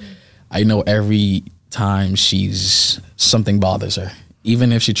years. I know every time something bothers her.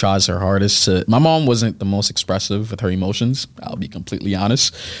 Even if she tries her hardest to... My mom wasn't the most expressive with her emotions, I'll be completely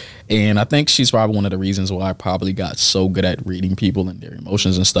honest. And I think she's probably one of the reasons why I probably got so good at reading people and their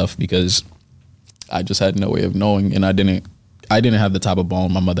emotions and stuff, because I just had no way of knowing, and I didn't have the type of bond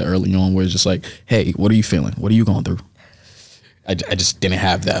with my mother early on where it's just like, hey, what are you feeling? What are you going through? I just didn't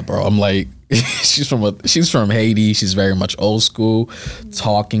have that, bro. I'm like, she's from Haiti. She's very much old school.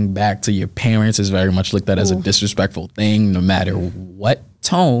 Talking back to your parents is very much looked at as a disrespectful thing, no matter what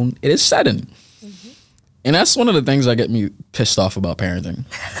tone it is said in. Mm-hmm. And that's one of the things that get me pissed off about parenting.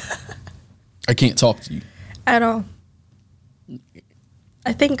 I can't talk to you at all.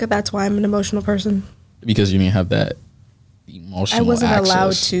 I think that's why I'm an emotional person. Because you didn't have that emotional I wasn't access.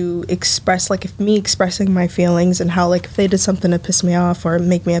 allowed to express, like, if me expressing my feelings and how, like, if they did something to piss me off or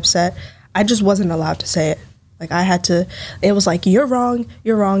make me upset, I just wasn't allowed to say it. Like, I had to, it was like, you're wrong,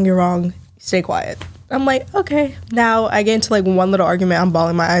 stay quiet. I'm like, okay. Now I get into, like, one little argument, I'm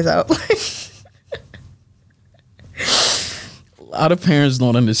bawling my eyes out. A lot of parents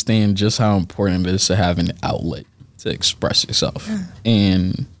don't understand just how important it is to have an outlet to express yourself.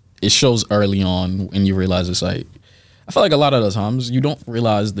 And it shows early on when you realize it's like, I feel like a lot of the times you don't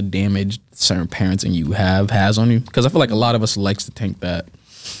realize the damage certain parenting you has on you. Because I feel like a lot of us likes to think that,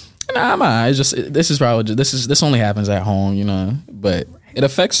 this only happens at home, you know. But it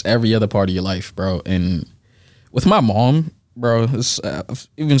affects every other part of your life, bro. And with my mom, bro, I've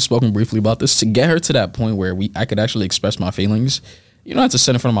even spoken briefly about this. To get her to that point where I could actually express my feelings, you don't have to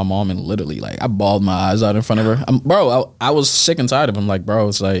sit in front of my mom and literally, like, I bawled my eyes out in front of her. Bro, I was sick and tired of him. Like, bro,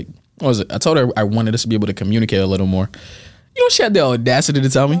 it's like, what was it? I told her I wanted us to be able to communicate a little more. You know, she had the audacity to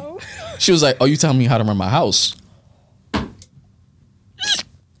tell me. She was like, oh, you telling me how to run my house? I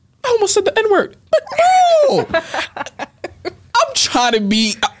almost said the N-word. But no! I'm trying to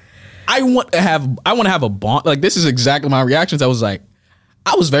be... I want to have a bond. Like, this is exactly my reactions. I was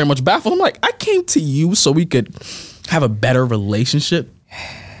very much baffled. I'm like, I came to you so we could have a better relationship.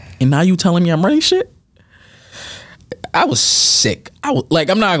 And now you telling me I'm running shit? I was sick. I'm not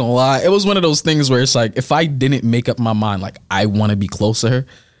gonna lie. It was one of those things where it's like, if I didn't make up my mind, like, I want to be close to her,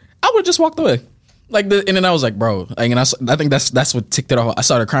 I would have just walked away. And then I was like, bro, like, and I think that's what ticked it off. I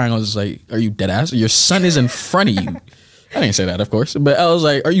started crying. I was just like, are you dead ass? Your son is in front of you. I didn't say that, of course, but I was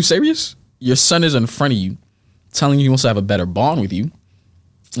like, are you serious? Your son is in front of you, telling you he wants to have a better bond with you.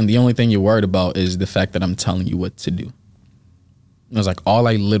 And the only thing you're worried about is the fact that I'm telling you what to do. I was like, all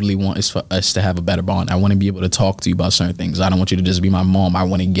I literally want is for us to have a better bond. I want to be able to talk to you about certain things. I don't want you to just be my mom. I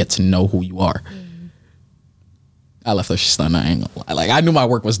want to get to know who you are. I left her stunned. I ain't gonna lie. Like, I knew my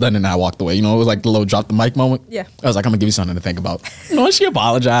work was done and I walked away. You know, it was like the little drop the mic moment. Yeah. I was like, I'm gonna give you something to think about. You know, she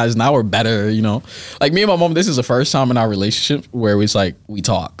apologized. Now we're better, you know. Like, me and my mom, this is the first time in our relationship where it's like, we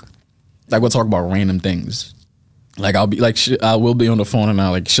talk. Like, we'll talk about random things. Like, I'll be like, we'll be on the phone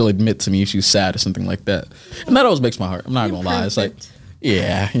and she'll admit to me if she's sad or something like that. And that always breaks my heart. I'm not gonna lie. It's like,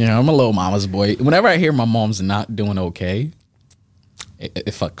 yeah, you know, I'm a little mama's boy. Whenever I hear my mom's not doing okay, it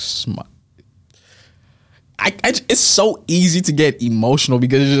fucks my... it's so easy to get emotional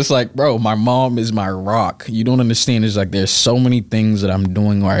because it's just like, bro, my mom is my rock. You don't understand. It's like, there's so many things that I'm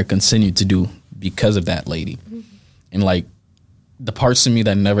doing or I continue to do because of that lady. Mm-hmm. And like, the parts of me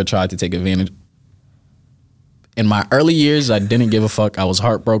that never tried to take advantage. In my early years, I didn't give a fuck. I was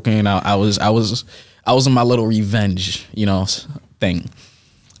heartbroken. I was in my little revenge, you know, thing.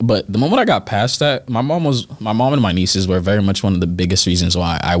 But the moment I got past that, my mom and my nieces were very much one of the biggest reasons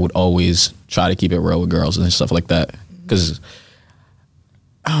why I would always try to keep it real with girls and stuff like that. Because,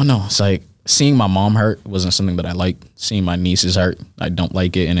 I don't know, it's like seeing my mom hurt wasn't something that I liked. Seeing my nieces hurt, I don't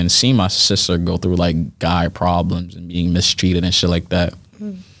like it. And then seeing my sister go through like guy problems and being mistreated and shit like that.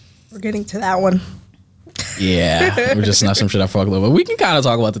 We're getting to that one. Yeah, we're just not some shit I fuck with. But we can kind of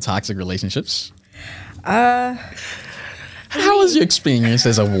talk about the toxic relationships. How was your experience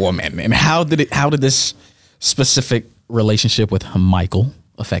as a woman, and how did this specific relationship with Michael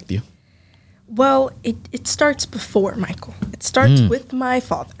affect you? Well, it starts before Michael. It starts with my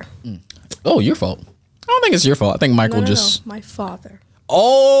father. Oh, your fault. I don't think it's your fault. I think Michael No, my father.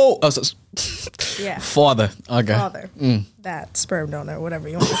 Oh, Yeah. Father. Okay. Father. That sperm donor, whatever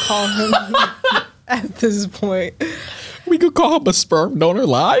you want to call him at this point. We could call him a sperm donor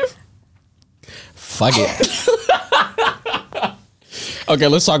live? Fuck it. Okay,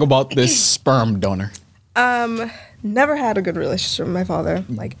 let's talk about this sperm donor. Never had a good relationship with my father,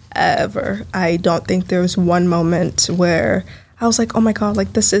 like, ever. I don't think there was one moment where I was like, oh my God,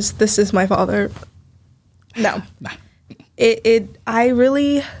 like, this is my father. No. Nah. I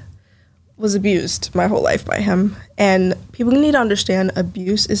really was abused my whole life by him. And people need to understand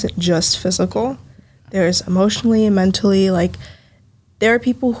abuse isn't just physical. There's emotionally and mentally, like, there are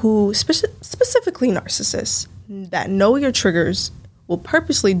people who, specifically narcissists, that know your triggers, will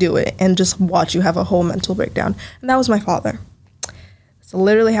purposely do it and just watch you have a whole mental breakdown. And that was my father. It's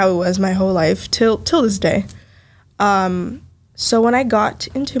literally how it was my whole life till this day. So when I got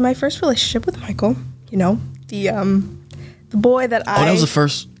into my first relationship with Michael, you know, the boy that that was the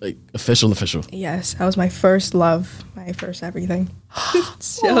first, like, official. Yes, that was my first love, my first everything.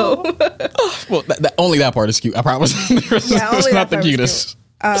 So, well, only that part is cute. I promise. It's not the cutest.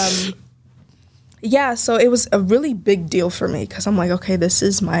 Yeah, so it was a really big deal for me because I'm like, okay, this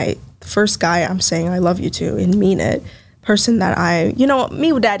is my first guy I'm saying I love you to and mean it. Person that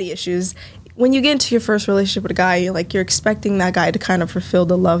me with daddy issues. When you get into your first relationship with a guy, you're expecting that guy to kind of fulfill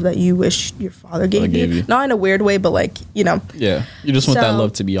the love that you wish your father gave you. Not in a weird way, but like, you know. Yeah, you just want that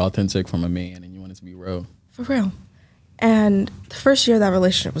love to be authentic from a man and you want it to be real. For real. And the first year of that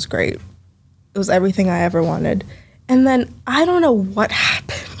relationship was great. It was everything I ever wanted. And then I don't know what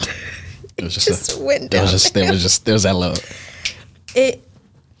happened. It just went down. There was that love.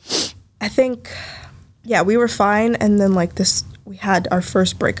 I think, yeah, we were fine. And then we had our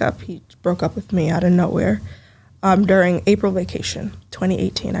first breakup. He broke up with me out of nowhere during April vacation,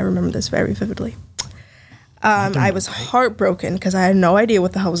 2018. I remember this very vividly. I was heartbroken because I had no idea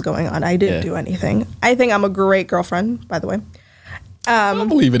what the hell was going on. I didn't do anything. I think I'm a great girlfriend, by the way. I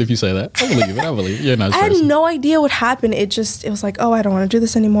believe it if you say that. I believe it. You're a nice person. I had no idea what happened. It was like, oh, I don't want to do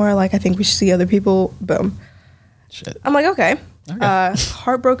this anymore. Like, I think we should see other people. Boom. Shit. I'm like, okay.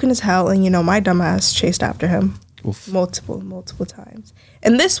 Heartbroken as hell. And, my dumbass chased after him. Oof. Multiple times.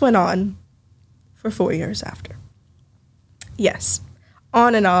 And this went on for 4 years after. Yes.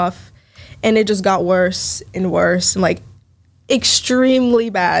 On and off. And it just got worse and worse. And,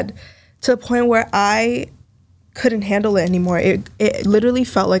 extremely bad. To the point where I couldn't handle it anymore. It literally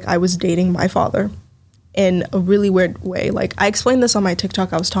felt like I was dating my father in a really weird way. Like, I explained this on my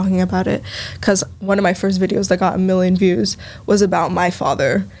TikTok. I was talking about it because one of my first videos that got 1 million views was about my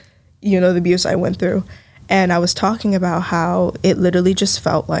father, the abuse I went through. And I was talking about how it literally just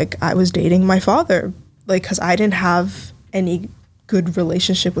felt like I was dating my father, because I didn't have any good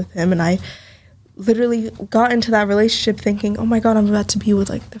relationship with him. And I literally got into that relationship thinking, oh my God, I'm about to be with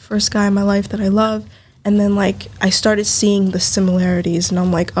the first guy in my life that I love. And then, I started seeing the similarities, and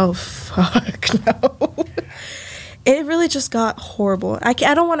I'm like, oh, fuck, no. It really just got horrible. I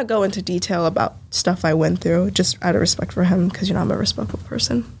don't want to go into detail about stuff I went through, just out of respect for him, because, you know, I'm a respectful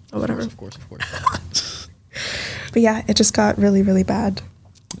person or whatever. Of course. But yeah, it just got really, really bad.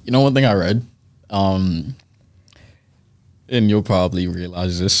 You know, one thing I read, and you'll probably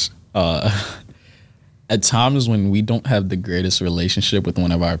realize this, at times when we don't have the greatest relationship with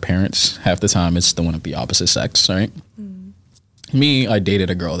one of our parents, half the time it's the one of the opposite sex, right? Me, I dated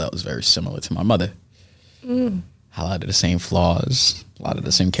a girl that was very similar to my mother. A lot of the same flaws, a lot of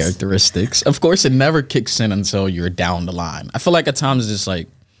the same characteristics. Of course, it never kicks in until you're down the line. I feel like at times it's just like,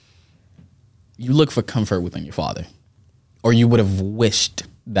 you look for comfort within your father, or you would have wished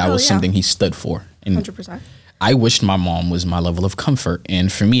that was something he stood for. And 100%. I wished my mom was my level of comfort.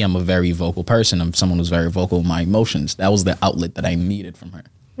 And for me, I'm a very vocal person. I'm someone who's very vocal with my emotions. That was the outlet that I needed from her.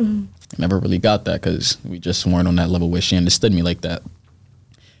 I never really got that because we just weren't on that level where she understood me like that.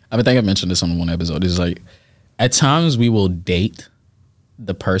 I think I mentioned this on one episode. It's like, at times we will date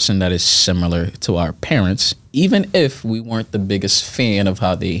the person that is similar to our parents, even if we weren't the biggest fan of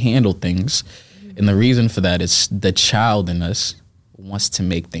how they handle things. And the reason for that is the child in us wants to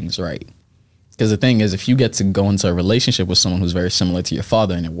make things right. Because the thing is, if you get to go into a relationship with someone who's very similar to your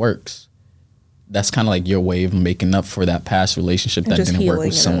father and it works, that's kind of like your way of making up for that past relationship that didn't work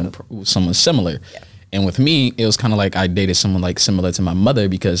with someone similar. Yeah. And with me, it was kind of like I dated someone like similar to my mother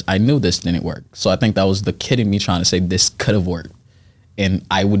because I knew this didn't work. So I think that was the kid in me trying to say this could have worked. And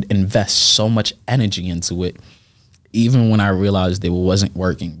I would invest so much energy into it, even when I realized it wasn't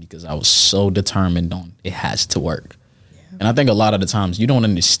working, because I was so determined on it has to work. Yeah. And I think a lot of the times you don't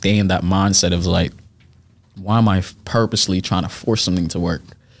understand that mindset of like, why am I purposely trying to force something to work?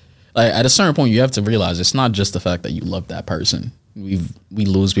 Like, at a certain point, you have to realize it's not just the fact that you love that person. We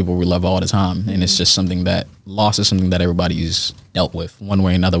lose people we love all the time, and it's just something that loss is something that everybody's dealt with one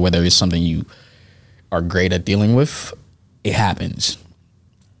way or another. Whether it's something you are great at dealing with, it happens.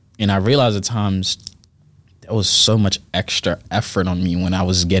 And I realized at times there was so much extra effort on me when I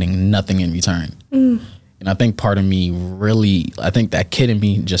was getting nothing in return. And I think part of me really, I think that kid in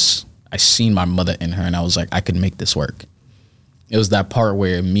me just, I seen my mother in her, and I was like, I could make this work. It was that part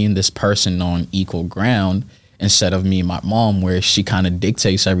where me and this person on equal ground, instead of me and my mom, where she kind of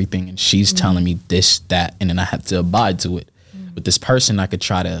dictates everything and she's telling me this, that, and then I have to abide to it. With this person, I could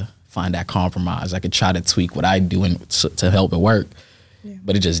try to find that compromise. I could try to tweak what I do to help it work,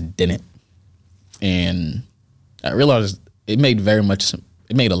 but it just didn't. And I realized it made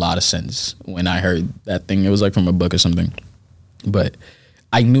a lot of sense when I heard that thing. It was like from a book or something, but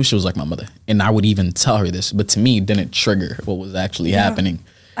I knew she was like my mother, and I would even tell her this, but to me, it didn't trigger what was actually happening.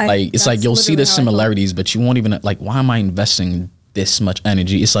 It's like you'll see the similarities, but you won't even, like, why am I investing this much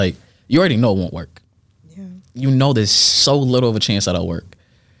energy? It's like, you already know it won't work. Yeah. You know there's so little of a chance that it'll work.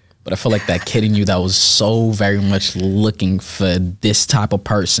 But I feel like that kid in you that was so very much looking for this type of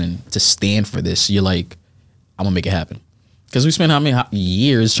person to stand for this, you're like, I'm going to make it happen. Because we spent how many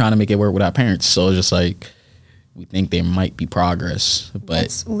years trying to make it work with our parents. So it's just like, we think there might be progress. But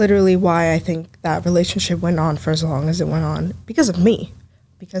that's literally why I think that relationship went on for as long as it went on. Because of me.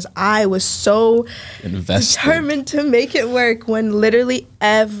 Because I was so determined to make it work when literally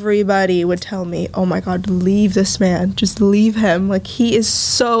everybody would tell me, oh my God, leave this man. Just leave him. Like, he is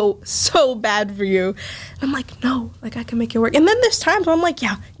so, so bad for you. And I'm like, no, like, I can make it work. And then there's times where I'm like,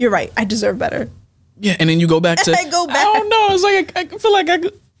 yeah, you're right. I deserve better. Yeah, and then you go back to, I don't know. It's like, I feel like I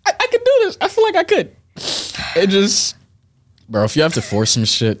could do this. I feel like I could. It just, bro, if you have to force some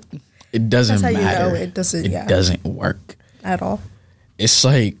shit, it doesn't matter. You know it doesn't work. At all. It's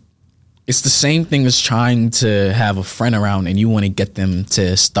like, it's the same thing as trying to have a friend around and you want to get them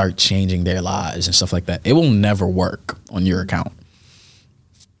to start changing their lives and stuff like that. It will never work on your account.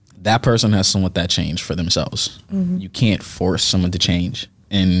 That person has to want that change for themselves. You can't force someone to change.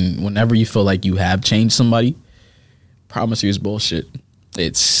 And whenever you feel like you have changed somebody, promise you it's bullshit.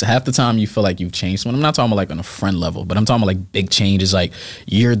 It's half the time you feel like you've changed someone. I'm not talking about like on a friend level, but I'm talking about like big changes. Like,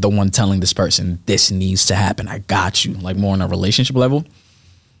 you're the one telling this person this needs to happen. I got you. Like, more on a relationship level.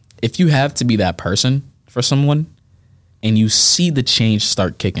 If you have to be that person for someone and you see the change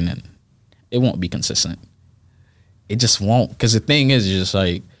start kicking in, it won't be consistent. It just won't. Because the thing is just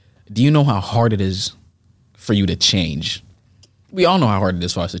like, do you know how hard it is for you to change? We all know how hard it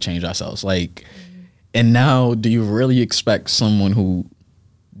is for us to change ourselves. Like, and now do you really expect someone who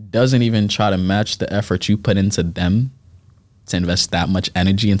doesn't even try to match the effort you put into them to invest that much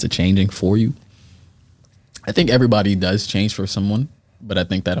energy into changing for you? I think everybody does change for someone, but I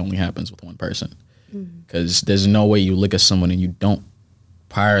think that only happens with one person. Because there's no way you look at someone and you don't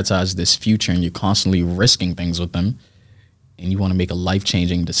prioritize this future and you're constantly risking things with them and you want to make a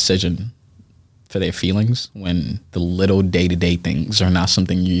life-changing decision for their feelings when the little day-to-day things are not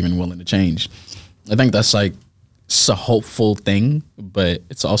something you're even willing to change. I think that's like, it's a hopeful thing, but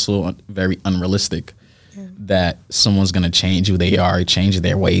it's also very unrealistic that someone's going to change who they are, change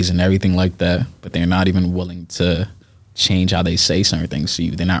their ways and everything like that, but they're not even willing to change how they say certain things to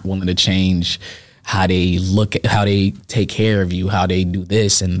you. They're not willing to change how they look at, how they take care of you, how they do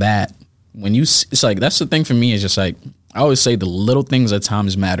this and that. When you, it's like, that's the thing for me, is just like, I always say the little things at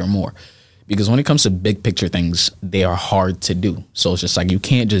times matter more, because when it comes to big picture things, they are hard to do. So it's just like, you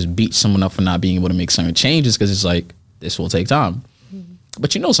can't just beat someone up for not being able to make certain changes, because it's like, this will take time.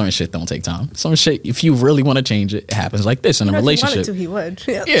 But you know, certain shit don't take time. Some shit, if you really want to change it, it happens like this in a relationship. If he wanted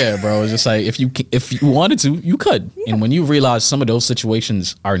to, he would. Yeah, bro. It's just like, if you wanted to, you could. Yeah. And when you realize some of those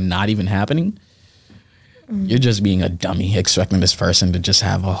situations are not even happening, you're just being a dummy, expecting this person to just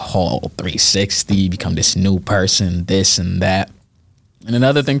have a whole 360, become this new person, this and that. And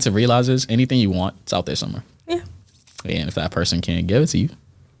another thing to realize is, anything you want, it's out there somewhere. Yeah. And if that person can't give it to you,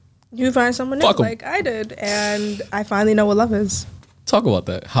 you find someone new, like I did, and I finally know what love is. Talk about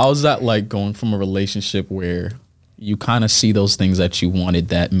that. How's that like, going from a relationship where you kind of see those things that you wanted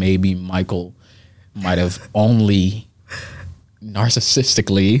that maybe Michael might have only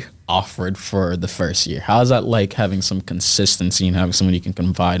narcissistically offered for the first year? How's that like, having some consistency and having someone you can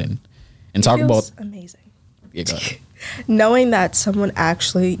confide in and talk about? Amazing. Yeah, go ahead. Knowing that someone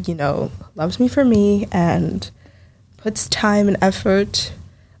actually, loves me for me and puts time and effort,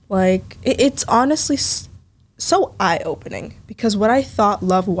 like it's honestly so eye-opening, because what I thought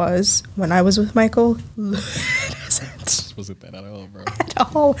love was when I was with Michael, wasn't that at all, bro?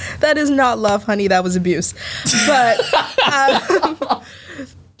 At all. That is not love, honey. That was abuse. But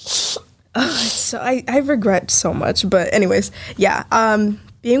so I regret so much. But anyways, yeah.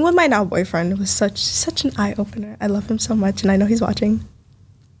 Being with my now boyfriend was such an eye-opener. I love him so much, and I know he's watching.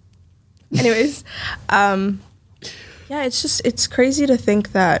 Anyways, yeah, it's crazy to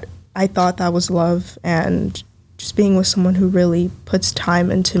think that I thought that was love, and just being with someone who really puts time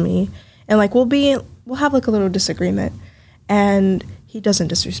into me, and like we'll have like a little disagreement, and he doesn't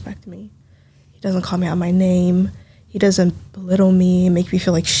disrespect me. He doesn't call me out my name. He doesn't belittle me and make me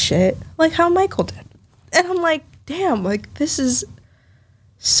feel like shit, like how Michael did. And I'm like, damn, like this is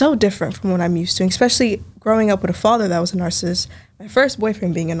so different from what I'm used to, especially growing up with a father that was a narcissist. My first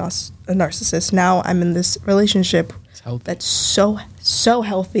boyfriend being a narcissist. Now I'm in this relationship that's so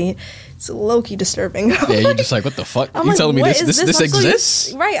healthy. It's low-key disturbing. Yeah, you're just like, what the fuck? You telling me this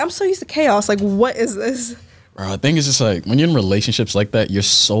exists? Right, I'm so used to chaos. Like, what is this? Bro, I think it's just like, when you're in relationships like that, you're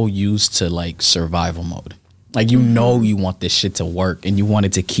so used to like survival mode. Like, you know you want this shit to work and you want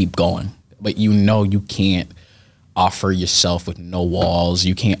it to keep going. But you know you can't offer yourself with no walls.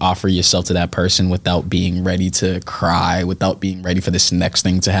 You can't offer yourself to that person without being ready to cry, without being ready for this next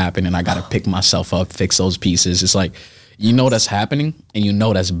thing to happen. And I got to pick myself up, fix those pieces. It's like, you know that's happening and you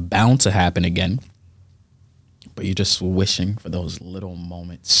know that's bound to happen again. But you're just wishing for those little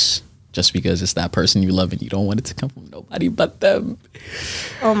moments just because it's that person you love and you don't want it to come from nobody but them.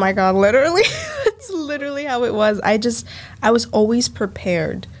 Oh my God, literally. It's literally how it was. I was always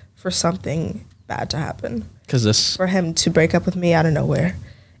prepared for something bad to happen. For him to break up with me out of nowhere.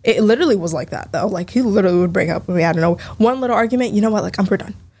 It literally was like that, though. Like, he literally would break up with me out of nowhere. One little argument, you know what? Like, we're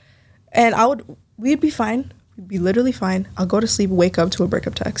done. And we'd be fine. We'd be literally fine. I'll go to sleep, wake up to a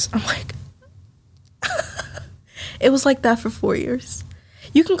breakup text. I'm like, it was like that for 4 years.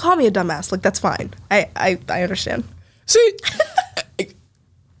 You can call me a dumbass. Like, that's fine. I understand. See,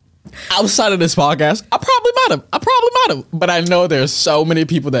 outside of this podcast, I probably might have. But I know there's so many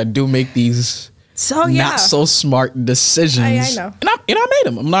people that do make these not so smart decisions. I know. And I made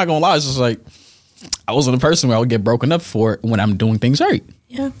them. I'm not going to lie. It's just like, I wasn't a person where I would get broken up for when I'm doing things right.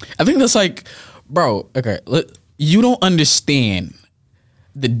 Yeah. I think that's like, bro, okay, you don't understand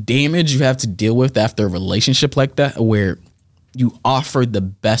the damage you have to deal with after a relationship like that, where you offered the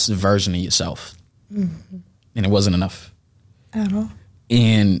best version of yourself. Mm-hmm. And it wasn't enough. At all.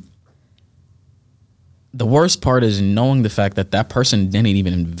 And the worst part is knowing the fact that that person didn't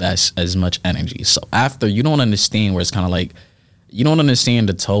even invest as much energy. So after, you don't understand where it's kind of like, you don't understand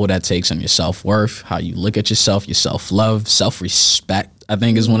the toll that takes on your self-worth, how you look at yourself, your self-love, self-respect, I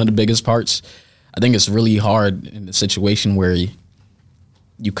think is one of the biggest parts. I think it's really hard in the situation where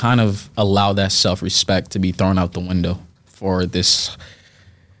you kind of allow that self-respect to be thrown out the window for this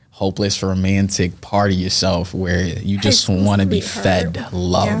hopeless romantic part of yourself where you just want to be fed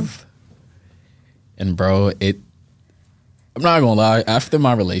love. Yeah. And bro, I'm not gonna lie, after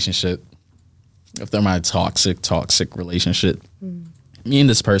my relationship, after my toxic relationship, me and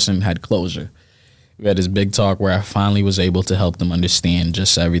this person had closure. We had this big talk where I finally was able to help them understand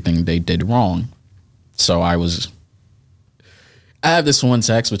just everything they did wrong. So I have this one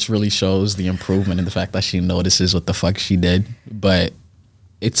text which really shows the improvement in the fact that she notices what the fuck she did. But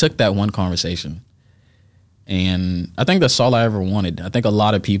it took that one conversation. And I think that's all I ever wanted. I think a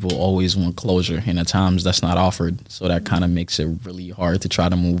lot of people always want closure, and at times that's not offered. So that kind of makes it really hard to try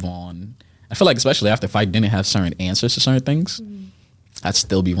to move on. I feel like especially after if I didn't have certain answers to certain things, I'd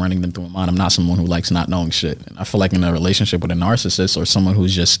still be running them through my mind. I'm not someone who likes not knowing shit. And I feel like in a relationship with a narcissist or someone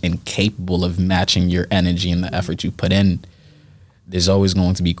who's just incapable of matching your energy and the effort you put in, there's always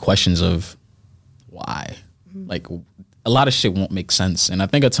going to be questions of why. Like, a lot of shit won't make sense. And I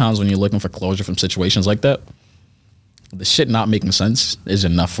think at times when you're looking for closure from situations like that, the shit not making sense is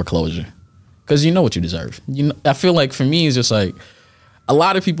enough for closure. Because you know what you deserve. I feel like for me, it's just like a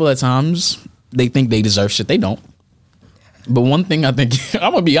lot of people at times, they think they deserve shit they don't. But one thing I think,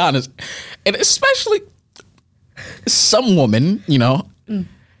 I'm going to be honest, and especially some women,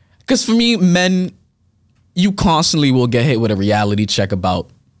 because for me, men, you constantly will get hit with a reality check about,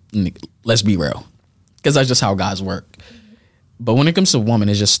 let's be real, because that's just how guys work. But when it comes to women,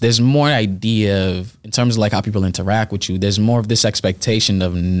 it's just, there's more idea of, in terms of like how people interact with you, there's more of this expectation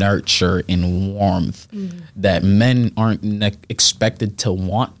of nurture and warmth that men aren't expected to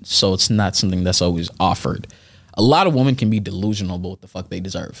want. So it's not something that's always offered. A lot of women can be delusional about what the fuck they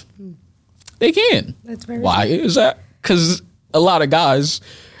deserve. They can. That's very Why true. is that? Because a lot of guys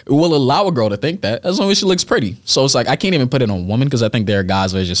will allow a girl to think that as long as she looks pretty. So it's like, I can't even put it on women because I think there are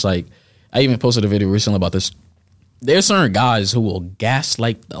guys where it's just like, I even posted a video recently about this. There's certain guys who will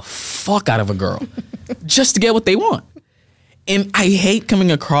gaslight the fuck out of a girl just to get what they want. And I hate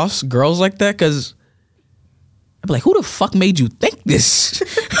coming across girls like that because I'm like, who the fuck made you think this?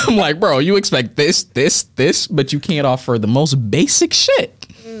 I'm like, bro, you expect this, but you can't offer the most basic shit.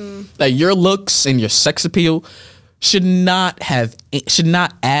 Like your looks and your sex appeal should not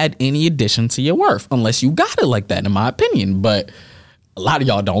add any addition to your worth unless you got it like that, in my opinion. But a lot of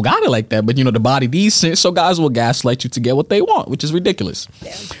y'all don't got it like that, but the body decent, so guys will gaslight you to get what they want, which is ridiculous.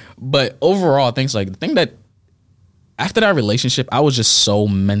 Yeah. But overall, things like the thing that after that relationship, I was just so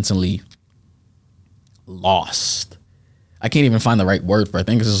mentally lost. I can't even find the right word for it. I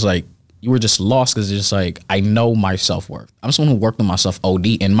think it's just like you were just lost because it's just like I know my self-worth. I'm someone who worked on myself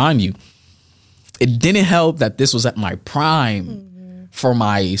OD, and mind you, it didn't help that this was at my prime. For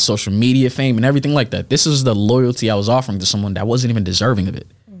my social media fame and everything like that. This is the loyalty I was offering to someone that wasn't even deserving of it.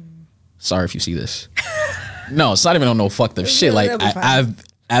 Sorry if you see this. No, it's not even on no fucked up shit. Like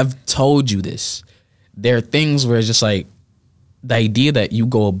I've told you this. There are things where it's just like the idea that you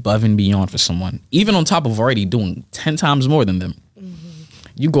go above and beyond for someone, even on top of already doing 10 times more than them.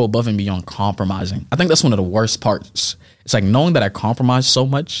 You go above and beyond compromising. I think that's one of the worst parts. It's like knowing that I compromised so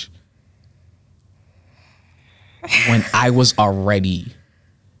much when I was already,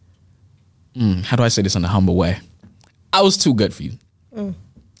 how do I say this in a humble way? I was too good for you.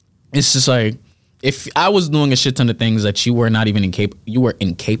 It's just like, if I was doing a shit ton of things that you were not even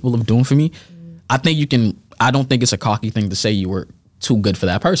incapable of doing for me, I don't think it's a cocky thing to say you were too good for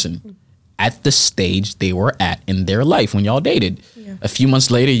that person. At the stage they were at in their life when y'all dated. Yeah. A few months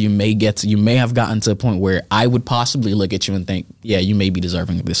later, you may have gotten to a point where I would possibly look at you and think, yeah, you may be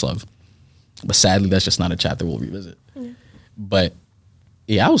deserving of this love. But sadly, that's just not a chapter we'll revisit. Yeah. But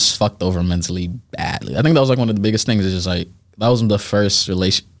yeah, I was fucked over mentally badly. I think that was like one of the biggest things. Is just like, that was the first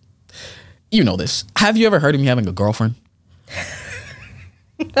relation. You know this. Have you ever heard of me having a girlfriend?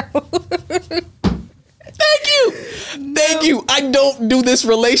 No. Thank you. I don't do this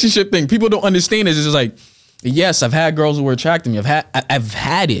relationship thing. People don't understand it. It's just like, yes, I've had girls who were attracted to me. I've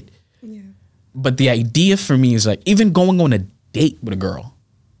had it. Yeah. But the idea for me is like, even going on a date with a girl.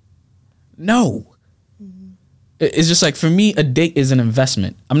 No. It's just like, for me, a date is an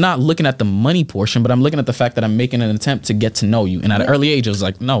investment. I'm not looking at the money portion, but I'm looking at the fact that I'm making an attempt to get to know you. And at an early age, I was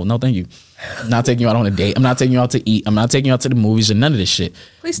like, no, thank you. I'm not taking you out on a date. I'm not taking you out to eat. I'm not taking you out to the movies and none of this shit.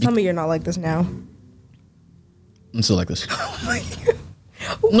 Please tell me you're not like this now. I'm still like this. Oh my God.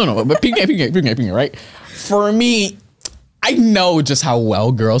 No, but peek, right? For me, I know just how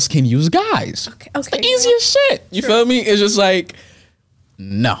well girls can use guys. Okay. It's the easiest shit. You feel me? It's just like,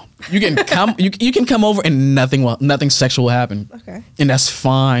 no. You can come you can come over and nothing sexual will happen. Okay. And that's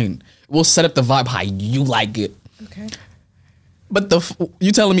fine. We'll set up the vibe how you like it. Okay. But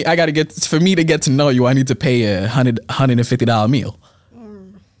you telling me for me to get to know you, I need to pay a $150 meal.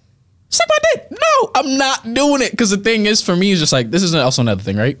 Suck my dick. No, I'm not doing it. Because the thing is, for me, is just like, this is also another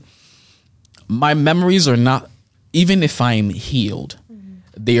thing, right? My memories are not, even if I'm healed,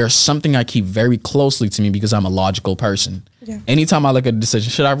 they are something I keep very closely to me because I'm a logical person. Yeah. Anytime I look at a decision,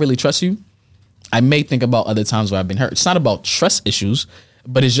 should I really trust you? I may think about other times where I've been hurt. It's not about trust issues.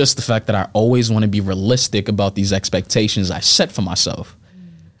 But it's just the fact that I always want to be realistic about these expectations I set for myself.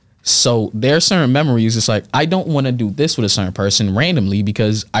 So there are certain memories. It's like, I don't want to do this with a certain person randomly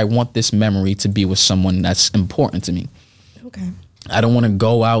because I want this memory to be with someone that's important to me. Okay. I don't want to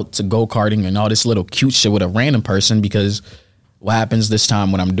go out to go-karting and all this little cute shit with a random person because what happens this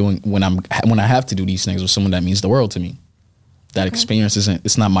time when I have to do these things with someone that means the world to me? That experience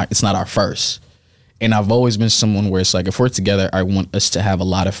it's not our first. And I've always been someone where it's like, if we're together, I want us to have a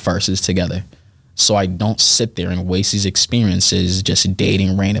lot of firsts together. So I don't sit there and waste these experiences just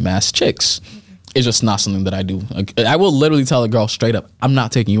dating random ass chicks. It's just not something that I do. Like, I will literally tell a girl straight up, I'm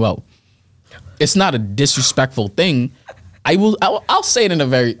not taking you out. It's not a disrespectful thing. I'll say it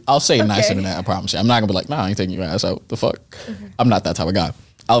nicer than that, I promise you. I'm not gonna be like, nah, I ain't taking your ass out. The fuck? I'm not that type of guy.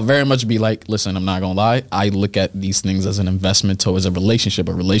 I'll very much be like, listen, I'm not gonna lie. I look at these things as an investment towards a relationship.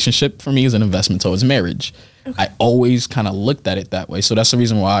 A relationship for me is an investment towards marriage. I always kind of looked at it that way. So that's the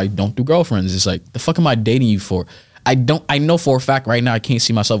reason why I don't do girlfriends. It's like, the fuck am I dating you for? I know for a fact right now I can't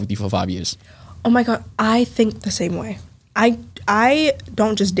see myself with you for 5 years. Oh my God, I think the same way. I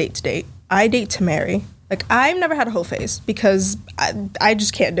don't just date to date. I date to marry. Like, I've never had a whole phase because I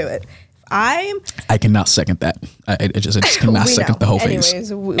just can't do it. I cannot second that. I just cannot second the whole phase.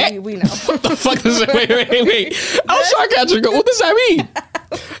 Anyways, we know. What the fuck is it? Wait. I'm sarcastic. What does that mean?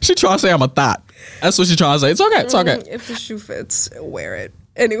 She trying to say I'm a thought. That's what she trying to say. It's okay. If the shoe fits, wear it.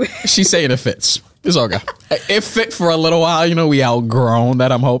 Anyway. She's saying it fits. It's okay. It fit for a little while. You know, we outgrown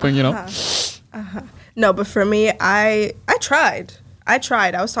that, I'm hoping, you know. No, but for me, I tried. I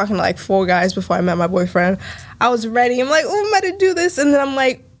was talking to like 4 guys before I met my boyfriend. I was ready. I'm like, oh, I'm about to do this. And then I'm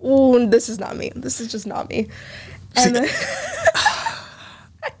like, oh, this is not me. This is just not me. And then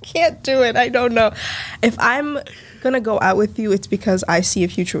I can't do it. I don't know. If I'm going to go out with you, it's because I see a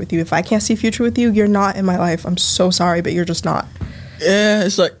future with you. If I can't see a future with you, you're not in my life. I'm so sorry, but you're just not. Yeah,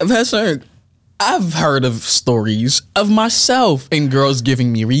 it's like, I've heard of stories of myself and girls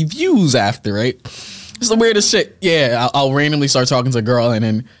giving me reviews after, right? It's the weirdest shit. Yeah, I'll randomly start talking to a girl and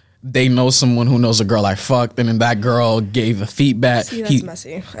then they know someone who knows a girl I fucked, and then that girl gave a feedback. See, that's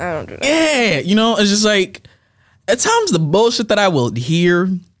messy. I don't do that. Yeah, you know, it's just like, at times the bullshit that I will hear,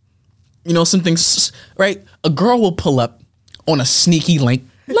 you know, some things, right? A girl will pull up on a sneaky link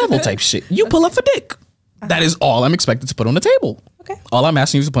level type shit. You pull up for dick. That is all I'm expected to put on the table. Okay. All I'm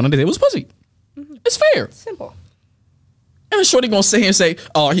asking you to put on the table is pussy. It's fair. Simple. And the shorty gonna sit here and say,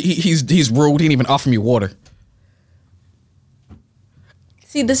 oh, he's rude. He didn't even offer me water.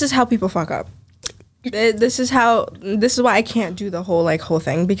 See, this is how people fuck up. This is why I can't do the whole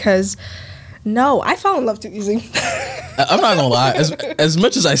thing, because no, I fall in love too easy. I'm not gonna lie. As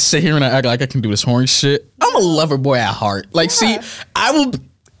much as I sit here and I act like I can do this horny shit, I'm a lover boy at heart. Like, see, I will.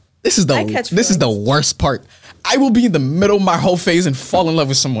 This is the worst part. I will be in the middle of my whole phase and fall in love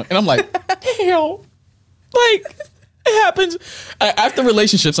with someone, and I'm like, hell, like, it happens. After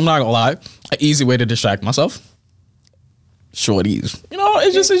relationships, I'm not gonna lie. An easy way to distract myself. Shorties, you know,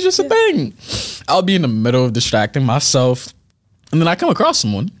 it's just a thing. I'll be in the middle of distracting myself, and then I come across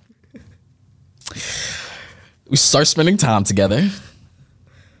someone. We start spending time together.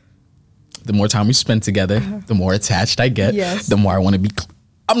 The more time we spend together, the more attached I get. Yes. The more I want to be.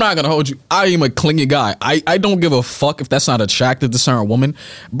 I'm not gonna hold you. I am a clingy guy. I don't give a fuck if that's not attractive to certain woman,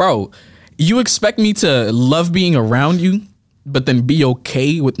 bro. You expect me to love being around you, but then be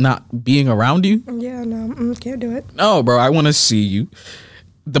okay with not being around you? Yeah, no, can't do it. No, bro, I want to see you.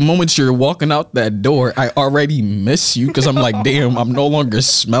 The moment you're walking out that door, I already miss you because I'm like, damn, I'm no longer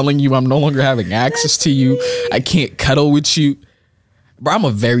smelling you. I'm no longer having access to you. I can't cuddle with you. Bro, I'm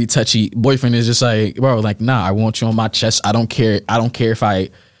a very touchy boyfriend. Is just like, bro, like, nah, I want you on my chest. I don't care. I don't care if I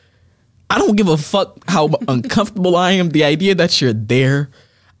don't give a fuck how uncomfortable I am. The idea that you're there,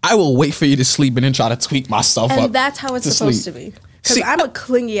 I will wait for you to sleep and then try to tweak myself up. And that's how it's supposed to be. Because I'm a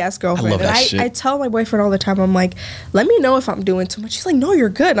clingy ass girlfriend. I love that shit. I tell my boyfriend all the time, I'm like, let me know if I'm doing too much. He's like, no, you're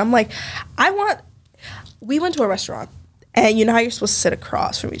good. I'm like, we went to a restaurant. And you know how you're supposed to sit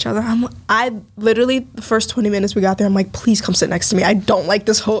across from each other? I literally, the first 20 minutes we got there, I'm like, please come sit next to me. I don't like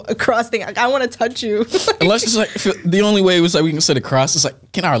this whole across thing. I want to touch you. Unless it's like, the only way was like we can sit across. It's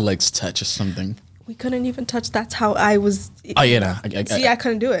like, can our legs touch or something? We couldn't even touch. That's how I was. Oh, yeah, nah. I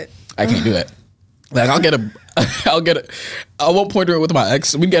couldn't do it. I can't do that. Like, I won't point to it with my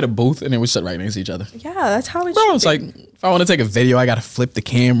ex. We get a booth and then we sit right next to each other. Yeah, that's how it Bro, should it's like, if I want to take a video, I got to flip the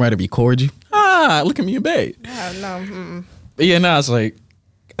camera to record you. Look at me, babe. Yeah, no. But yeah, it's like,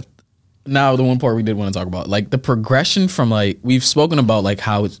 now the one part we did want to talk about, like, the progression from, like, we've spoken about, like,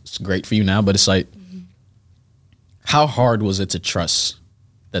 how it's great for you now, but it's like, how hard was it to trust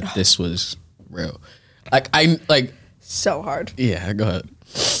that this was real? so hard. Yeah, go ahead.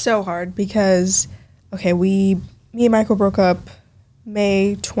 So hard because, okay, me and Michael broke up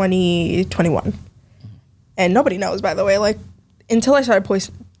May 2021. And nobody knows, by the way. Like, until I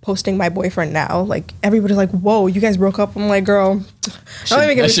started posting my boyfriend now, like, everybody's like, whoa, you guys broke up? I'm like, girl, don't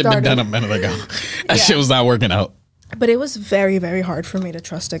even get me started. That should have been done a minute ago. That shit was not working out. But it was very, very hard for me to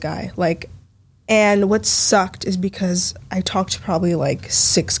trust a guy. Like, and what sucked is because I talked to probably like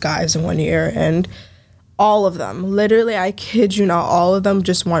 6 guys in 1 year, and all of them, literally, I kid you not, all of them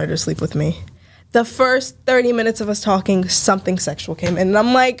just wanted to sleep with me. The first 30 minutes of us talking, something sexual came in, and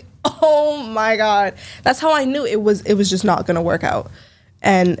I'm like, oh my God. That's how I knew it was just not gonna work out.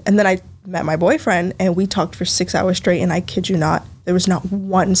 And then I met my boyfriend, and we talked for 6 hours straight, and I kid you not, there was not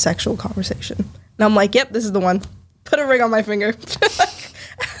one sexual conversation. And I'm like, yep, this is the one. Put a ring on my finger.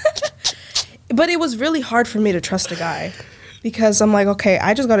 But it was really hard for me to trust a guy because I'm like, okay,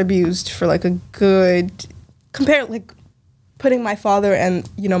 I just got abused for like a good, like putting my father and,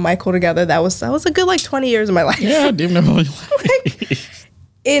 Michael together. That was a good like 20 years of my life. Yeah, I didn't know.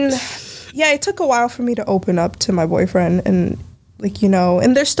 It took a while for me to open up to my boyfriend, and like,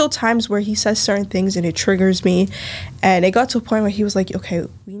 and there's still times where he says certain things and it triggers me. And it got to a point where he was like, okay,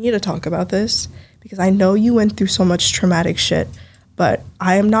 we need to talk about this because I know you went through so much traumatic shit, but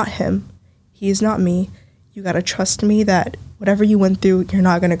I am not him. He is not me. You got to trust me that whatever you went through, you're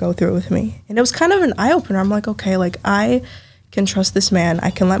not going to go through it with me. And it was kind of an eye-opener. I'm like, okay, like I can trust this man.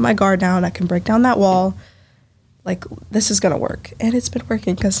 I can let my guard down. I can break down that wall. Like, this is going to work. And it's been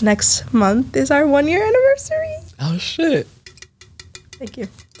working because next month is our 1-year anniversary. Oh, shit. Thank you.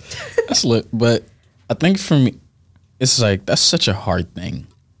 That's lit. But I think for me, it's like, that's such a hard thing.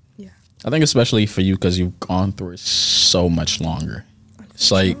 Yeah. I think especially for you because you've gone through it so much longer.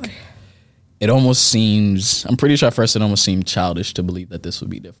 It's like, it almost seems, I'm pretty sure at first it almost seemed childish to believe that this would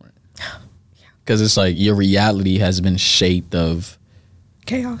be different. Because it's like your reality has been shaped of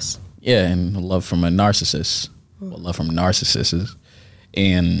chaos. Yeah, and love from a narcissist. Well, love from narcissists.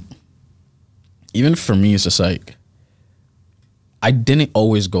 And even for me, it's just like, I didn't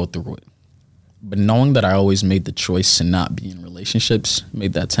always go through it. But knowing that I always made the choice to not be in relationships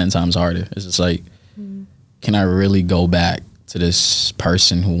made that 10 times harder. It's just like, can I really go back to this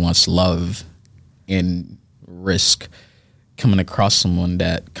person who wants love and risk coming across someone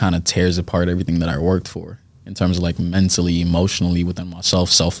that kind of tears apart everything that I worked for in terms of like mentally, emotionally within myself,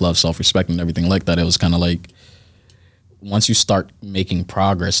 self-love, self-respect and everything like that. It was kind of like, once you start making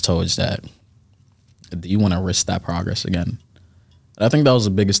progress towards that, do you want to risk that progress again? And I think that was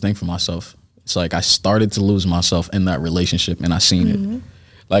the biggest thing for myself. It's like I started to lose myself in that relationship and I seen it.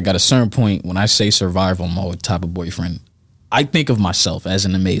 Like at a certain point, when I say survival mode type of boyfriend, I think of myself as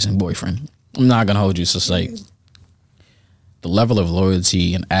an amazing boyfriend. I'm not going to hold you. It's just like the level of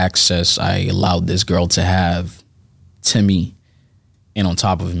loyalty and access I allowed this girl to have to me and on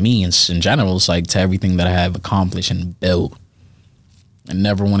top of me in general, it's like to everything that I have accomplished and built. I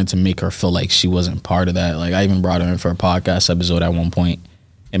never wanted to make her feel like she wasn't part of that. Like I even brought her in for a podcast episode at one point.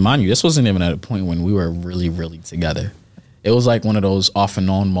 And mind you, this wasn't even at a point when we were really, really together. It was like one of those off and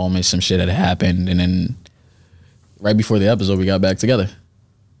on moments, some shit had happened. And then right before the episode, we got back together.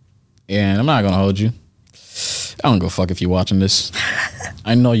 And I'm not going to hold you. I don't go fuck if you're watching this.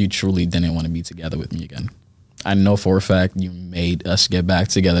 I know you truly didn't want to be together with me again. I know for a fact you made us get back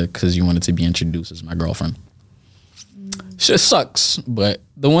together because you wanted to be introduced as my girlfriend. Shit sucks. But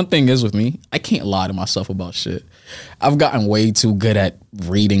the one thing is with me, I can't lie to myself about shit. I've gotten way too good at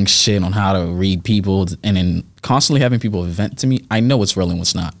reading shit on how to read people and then constantly having people vent to me. I know what's real and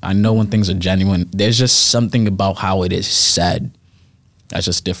what's not. I know when things are genuine. There's just something about how it is said that's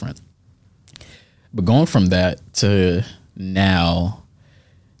just different. But going from that to now,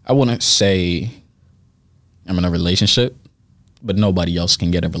 I wouldn't say I'm in a relationship, but nobody else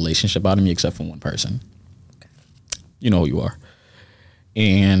can get a relationship out of me except for one person. You know who you are.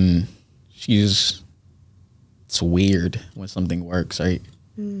 And it's weird when something works, right?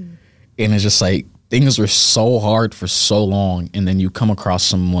 And it's just like things were so hard for so long, and then you come across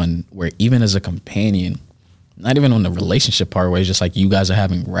someone where even as a companion, not even on the relationship part where it's just like you guys are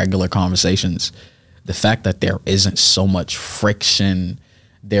having regular conversations, the fact that there isn't so much friction,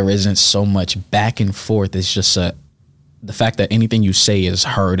 there isn't so much back and forth, it's just the fact that anything you say is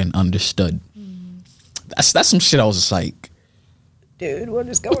heard and understood. That's some shit I was just like, dude, what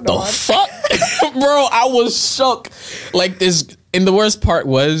is going on? The fuck? Bro, I was shook. Like this, and the worst part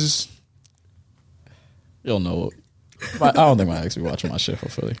was, you'll know, I don't think my ex be watching my shit,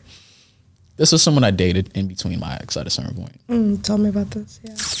 hopefully. This was someone I dated in between my ex at a certain point. Tell me about this.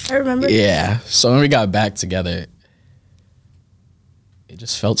 Yeah, I remember. Yeah, so when we got back together, it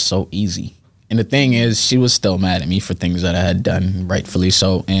just felt so easy. And the thing is, she was still mad at me for things that I had done, rightfully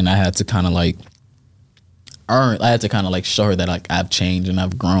so. And I had to kind of like show her that like I've changed and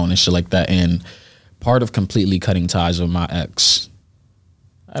I've grown and shit like that. And part of completely cutting ties with my ex,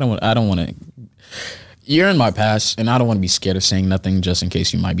 I don't want to. You're in my past, and I don't want to be scared of saying nothing just in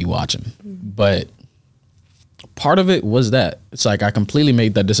case you might be watching. But part of it was that it's like I completely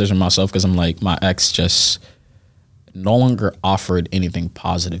made that decision myself because I'm like, my ex just no longer offered anything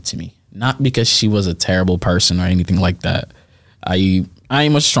positive to me. Not because she was a terrible person or anything like that. I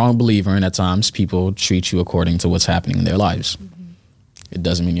am a strong believer in at times people treat you according to what's happening in their lives. It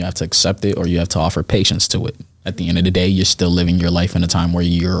doesn't mean you have to accept it or you have to offer patience to it. At the end of the day, you're still living your life in a time where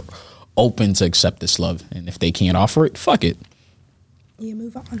you're open to accept this love. And if they can't offer it, fuck it. You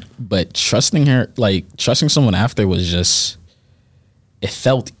move on. But trusting someone after was just, it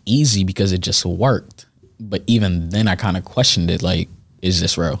felt easy because it just worked. But even then I kind of questioned it, like, is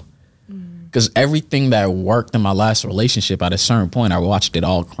this real? Because everything that worked in my last relationship, at a certain point, I watched it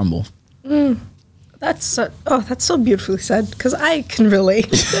all crumble. That's so beautifully said, because I can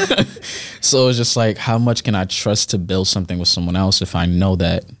relate. So it's just like, how much can I trust to build something with someone else if I know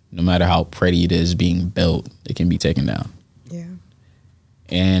that no matter how pretty it is being built, it can be taken down? Yeah.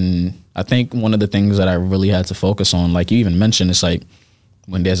 And I think one of the things that I really had to focus on, like you even mentioned, is like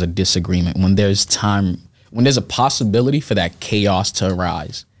when there's a disagreement, when there's a possibility for that chaos to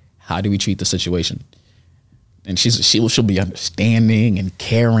arise, how do we treat the situation? And she'll be understanding and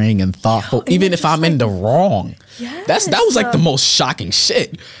caring and thoughtful, even if I'm in the wrong. Yes. That was like the most shocking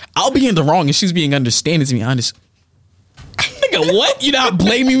shit. I'll be in the wrong and she's being understanding to me. Honest. Nigga, what? You're not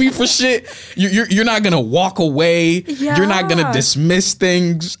blaming me for shit. You're not gonna walk away. Yeah. You're not gonna dismiss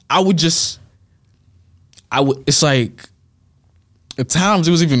things. It's like at times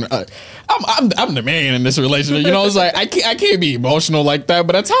it was even. I'm the man in this relationship. You know, it's like I can't be emotional like that.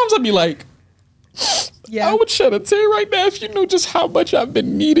 But at times I'd be like, yeah, I would shed a tear right now if you knew just how much I've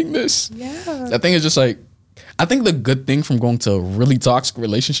been needing this. Yeah. I think it's just like, I think the good thing from going to a really toxic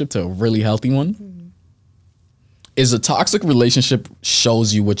relationship to a really healthy one is a toxic relationship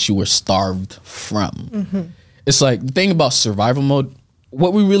shows you what you were starved from. It's like the thing about survival mode,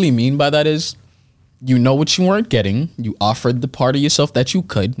 what we really mean by that is you know what you weren't getting. You offered the part of yourself that you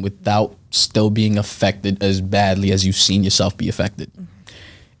could without still being affected as badly as you've seen yourself be affected.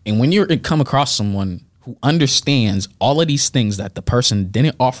 And when you come across someone who understands all of these things that the person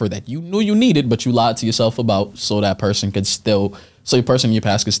didn't offer that you knew you needed, but you lied to yourself about, so the person in your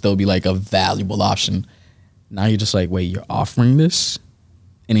past could still be like a valuable option. Now you're just like, wait, you're offering this?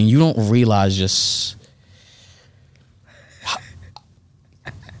 And then you don't realize just,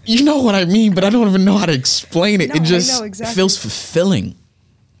 you know what I mean, but I don't even know how to explain it. No, it just feels fulfilling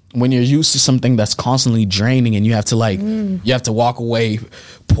when you're used to something that's constantly draining and you have to you have to walk away,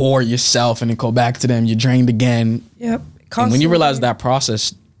 pour yourself and then go back to them. You're drained again. Yep. Constantly. And when you realize that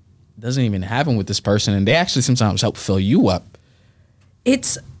process doesn't even happen with this person and they actually sometimes help fill you up.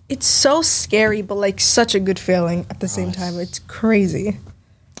 It's so scary, but like such a good feeling at the same time. It's crazy.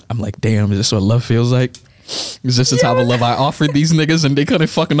 I'm like, damn, is this what love feels like? Is this the type of love I offered these niggas and they couldn't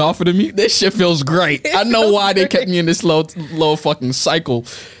fucking offer to me? This shit feels great. I know why they kept me in this low fucking cycle.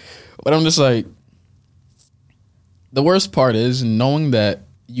 But I'm just like, the worst part is knowing that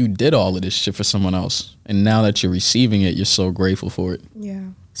you did all of this shit for someone else. And now that you're receiving it, you're so grateful for it. Yeah.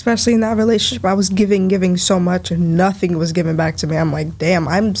 Especially in that relationship, I was giving so much and nothing was given back to me. I'm like, damn,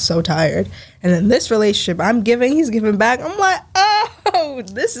 I'm so tired. And in this relationship, I'm giving, he's giving back. I'm like, oh,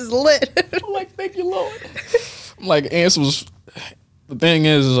 this is lit. I'm like, thank you, Lord. I'm like, the thing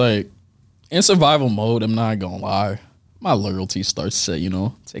is like, in survival mode, I'm not gonna lie, my loyalty starts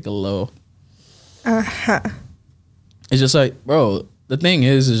to, take a low. It's just like, bro, the thing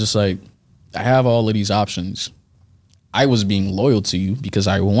is just like, I have all of these options. I was being loyal to you because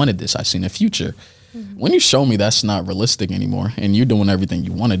I wanted this. I seen a future. When you show me that's not realistic anymore and you're doing everything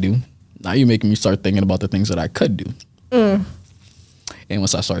you want to do, now you're making me start thinking about the things that I could do. And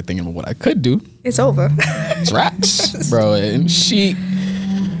once I start thinking about what I could do, it's over. It's raps, bro. And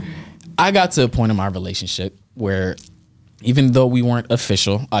I got to a point in my relationship where even though we weren't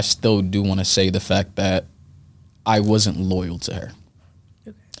official, I still do want to say the fact that I wasn't loyal to her.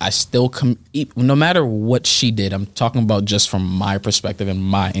 I still no matter what she did, I'm talking about just from my perspective and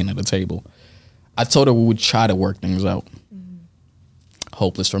my end of the table. I told her we would try to work things out.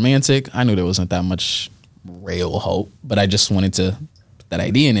 Hopeless romantic. I knew there wasn't that much real hope, but I just wanted to put that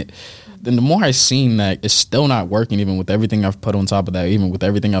idea in it. Then the more I seen that it's still not working, even with everything I've put on top of that, even with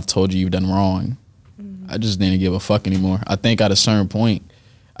everything I've told you you've done wrong, I just didn't give a fuck anymore. I think at a certain point,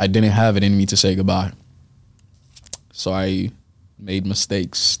 I didn't have it in me to say goodbye. So I made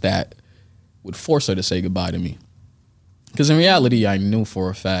mistakes that would force her to say goodbye to me. Because in reality, I knew for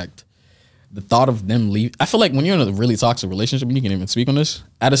a fact the thought of them leave. I feel like when you're in a really toxic relationship, and you can even speak on this,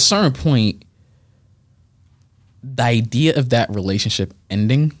 at a certain point, the idea of that relationship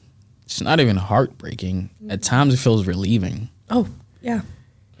ending, it's not even heartbreaking. At times, it feels relieving. Oh, yeah.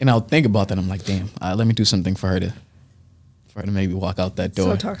 And I'll think about that. I'm like, damn, let me do something for her to maybe walk out that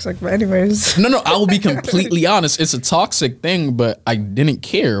door. So toxic, but anyways. No, I will be completely honest. It's a toxic thing, but I didn't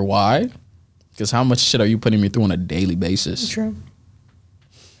care. Why? Because how much shit are you putting me through on a daily basis? True.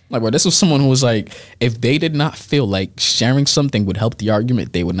 Like, bro, this was someone who was like, if they did not feel like sharing something would help the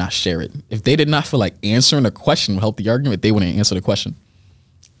argument, they would not share it. If they did not feel like answering a question would help the argument, they wouldn't answer the question.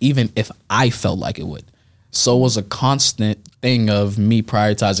 Even if I felt like it would. So it was a constant thing of me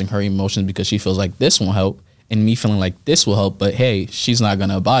prioritizing her emotions because she feels like this won't help, and me feeling like this will help, but hey, she's not going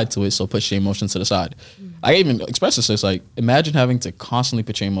to abide to it, so push your emotions to the side. I even expressed this as like, imagine having to constantly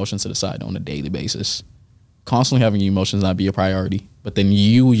put your emotions to the side on a daily basis. Constantly having your emotions not be a priority, but then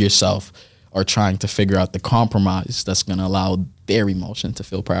you yourself are trying to figure out the compromise that's going to allow their emotion to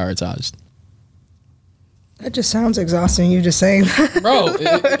feel prioritized. That just sounds exhausting, you just saying that. Bro,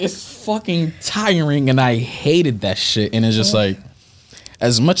 it's fucking tiring, and I hated that shit. And it's just like,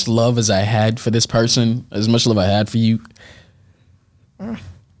 as much love as I had for this person, as much love I had for you,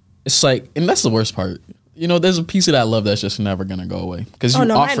 it's like, and that's the worst part. You know, there's a piece of that love that's just never gonna go away. Because mine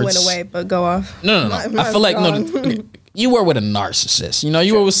went away, but go off. No. I feel like you were with a narcissist. You know,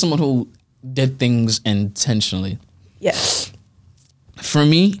 you were with someone who did things intentionally. Yes. For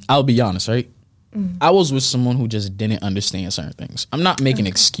me, I'll be honest, right? I was with someone who just didn't understand certain things. I'm not making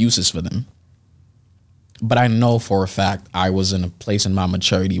excuses for them, but I know for a fact I was in a place in my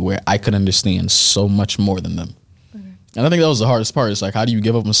maturity where I could understand so much more than them. And I think that was the hardest part. It's like, how do you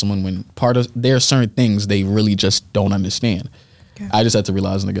give up on someone when there are certain things they really just don't understand? Okay. I just had to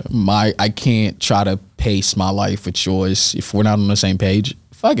realize, nigga, I can't try to pace my life with yours if we're not on the same page.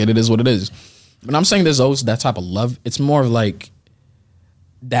 Fuck it, it is what it is. When I'm saying there's always that type of love, it's more of like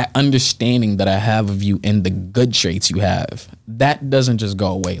that understanding that I have of you and the good traits you have. That doesn't just go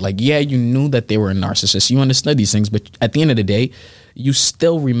away. Like, yeah, you knew that they were a narcissist. You understood these things, but at the end of the day, you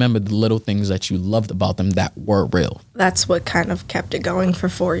still remember the little things that you loved about them that were real. That's what kind of kept it going for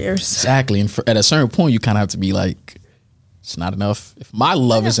 4 years. Exactly. And at a certain point, you kind of have to be like, it's not enough. If my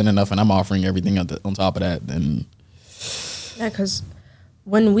love isn't enough and I'm offering everything on top of that, then... Yeah, because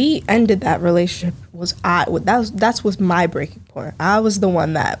when we ended that relationship, that's was my breaking point. I was the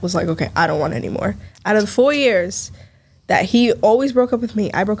one that was like, okay, I don't want any more. Out of the 4 years that he always broke up with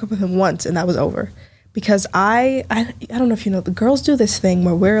me, I broke up with him once, and that was over. Because I don't know if you know, the girls do this thing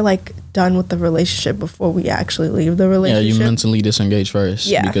where we're like done with the relationship before we actually leave the relationship. Yeah, you mentally disengage first.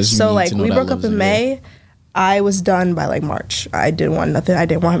 Yeah, because so like we broke up in May. I was done by like March. I didn't want nothing. I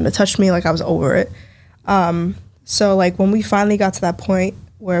didn't want him to touch me. Like I was over it. So like when we finally got to that point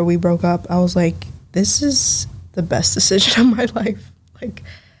where we broke up, I was like, this is the best decision of my life. Like,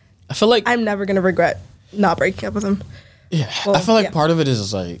 I feel like I'm never gonna regret not breaking up with him. Yeah, well, I feel like part of it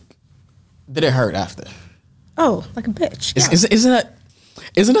is like, did it hurt after? Oh, like a bitch. Yeah.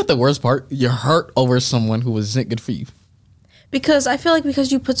 Isn't that the worst part? You're hurt over someone who wasn't good for you. Because I feel like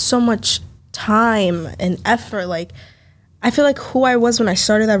because you put so much time and effort, like I feel like who I was when I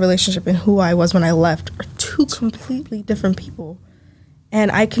started that relationship and who I was when I left are two completely different people.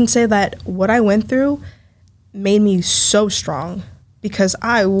 And I can say that what I went through made me so strong. Because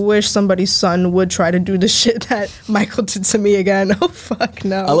I wish somebody's son would try to do the shit that Michael did to me again. Oh, fuck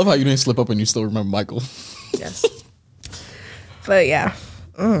no. I love how you didn't slip up and you still remember Michael. Yes. But, yeah.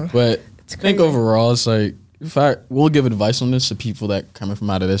 But I think overall, it's like, we'll give advice on this to people that coming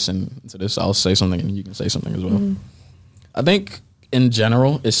from out of this and into this. I'll say something and you can say something as well. Mm-hmm. I think, in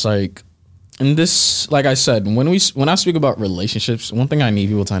general, it's like, in this, like I said, when I speak about relationships, one thing I need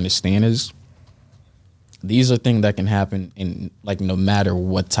people to understand is, these are things that can happen in like no matter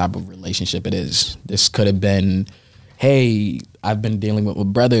what type of relationship it is. This could have been, hey, I've been dealing with a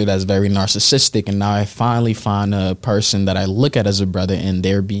brother that's very narcissistic, and now I finally find a person that I look at as a brother and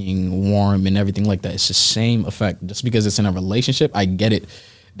they're being warm and everything like that. It's the same effect. Just because it's in a relationship, I get it.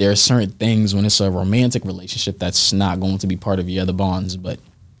 There are certain things when it's a romantic relationship that's not going to be part of your other bonds, but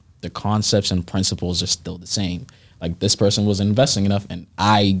the concepts and principles are still the same. Like, this person was investing enough and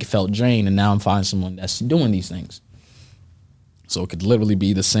I felt drained, and now I'm finding someone that's doing these things. So it could literally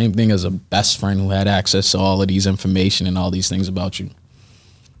be the same thing as a best friend who had access to all of these information and all these things about you.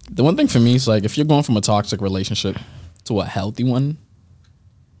 The one thing for me is, like, if you're going from a toxic relationship to a healthy one,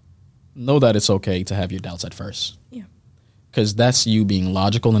 know that it's okay to have your doubts at first. Yeah. Because that's you being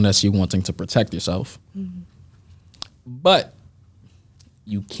logical and that's you wanting to protect yourself. Mm-hmm. But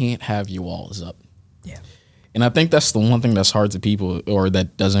you can't have your walls up. Yeah. And I think that's the one thing that's hard to people, or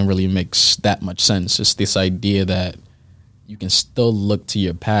that doesn't really make that much sense. It's this idea that you can still look to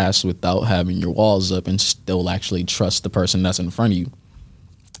your past without having your walls up and still actually trust the person that's in front of you.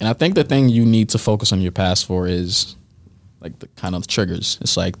 And I think the thing you need to focus on your past for is like the kind of triggers.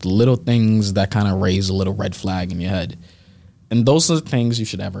 It's like the little things that kind of raise a little red flag in your head. And those are the things you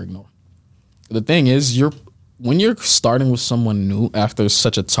should ever ignore. The thing is, when you're starting with someone new after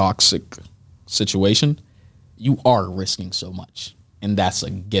such a toxic situation, you are risking so much. And that's a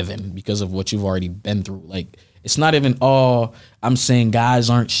given because of what you've already been through. Like, it's not even, I'm saying guys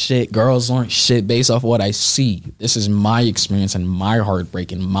aren't shit, girls aren't shit based off what I see. This is my experience and my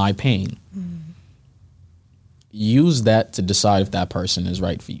heartbreak and my pain. Use that to decide if that person is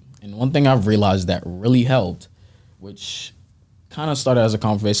right for you. And one thing I've realized that really helped, which kind of started as a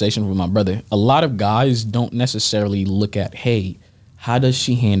conversation with my brother, a lot of guys don't necessarily look at, hey, how does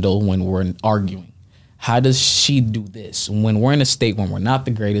she handle when we're arguing? How does she do this? When we're in a state when we're not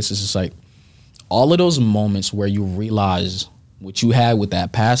the greatest, it's just like all of those moments where you realize what you had with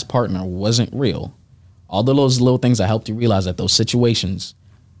that past partner wasn't real. All of those little things that helped you realize that those situations,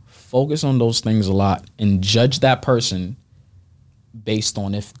 focus on those things a lot and judge that person based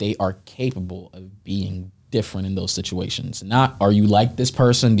on if they are capable of being different in those situations. Not, are you like this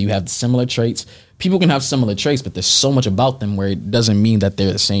person? Do you have similar traits? People can have similar traits, but there's so much about them where it doesn't mean that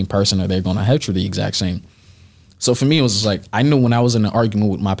they're the same person or they're going to hurt you the exact same. So for me, it was just like, I knew when I was in an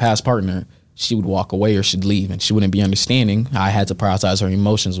argument with my past partner, she would walk away or she'd leave and she wouldn't be understanding. I had to prioritize her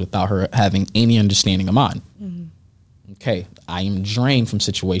emotions without her having any understanding of mine. Okay, I am drained from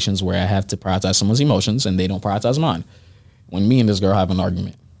situations where I have to prioritize someone's emotions and they don't prioritize mine. When me and this girl have an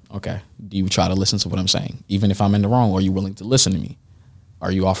argument, okay, do you try to listen to what I'm saying? Even if I'm in the wrong, are you willing to listen to me?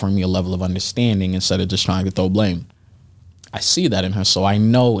 Are you offering me a level of understanding instead of just trying to throw blame? I see that in her, so I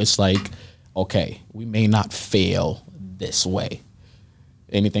know it's like, okay, we may not fail this way.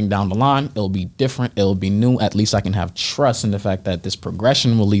 Anything down the line, it'll be different, it'll be new. At least I can have trust in the fact that this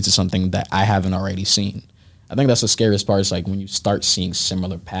progression will lead to something that I haven't already seen. I think that's the scariest part, is like when you start seeing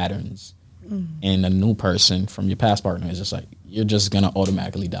similar patterns in a new person from your past partner. It's just like, you're just going to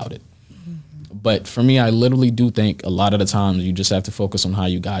automatically doubt it. But for me, I literally do think a lot of the times you just have to focus on how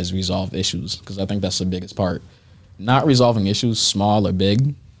you guys resolve issues, because I think that's the biggest part. Not resolving issues, small or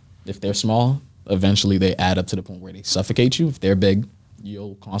big. If they're small, eventually they add up to the point where they suffocate you. If they're big,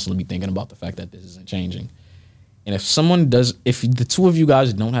 you'll constantly be thinking about the fact that this isn't changing. And if the two of you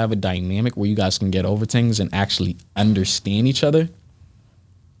guys don't have a dynamic where you guys can get over things and actually understand each other,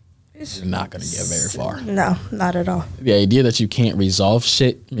 you're not going to get very far. No, not at all. The idea that you can't resolve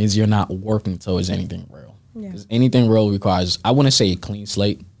shit means you're not working towards anything real. Because anything real requires, I wouldn't say a clean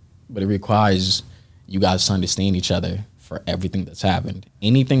slate, but it requires you guys to understand each other for everything that's happened.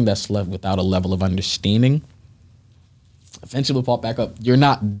 Anything that's left without a level of understanding eventually will pop back up. You're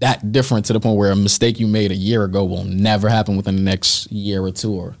not that different to the point where a mistake you made a year ago will never happen within the next year or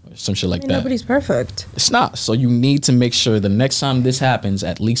two or some shit like that. Nobody's perfect. It's not. So you need to make sure the next time this happens,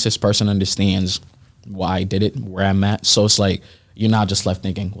 at least this person understands why I did it, where I'm at. So it's like, you're not just left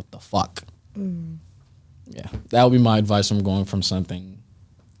thinking, what the fuck? Yeah, that would be my advice from going from something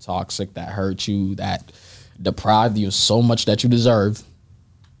toxic that hurt you, that deprived you of so much that you deserved,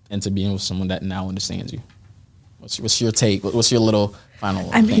 into being with someone that now understands you. What's your take? What's your little final?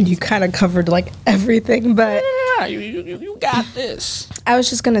 I mean, you kind of covered like everything, but yeah, you got this. I was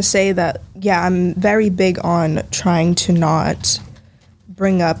just gonna say that, yeah, I'm very big on trying to not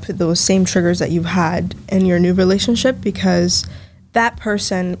bring up those same triggers that you've had in your new relationship, because that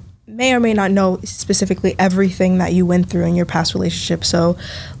person may or may not know specifically everything that you went through in your past relationship. So,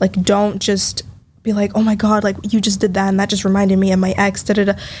 like, don't just be like, oh my God, like, you just did that and that just reminded me of my ex,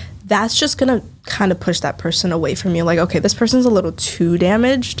 da-da-da. That's just gonna kind of push that person away from you. Like, okay, this person's a little too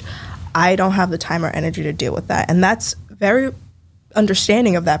damaged. I don't have the time or energy to deal with that. And that's very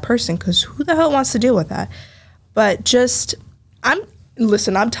understanding of that person, because who the hell wants to deal with that? But just, I'm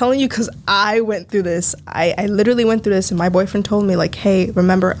telling you, because I went through this. I literally went through this, and my boyfriend told me, like, hey,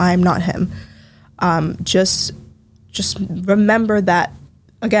 remember, I'm not him. Just remember that,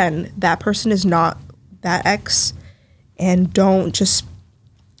 again, that person is not that ex, and don't just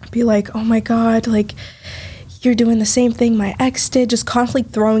be like, oh my God, like, you're doing the same thing my ex did. Just constantly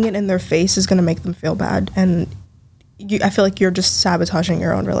throwing it in their face is going to make them feel bad. And I feel like you're just sabotaging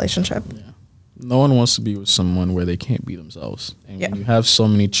your own relationship. Yeah. No one wants to be with someone where they can't be themselves. And when you have so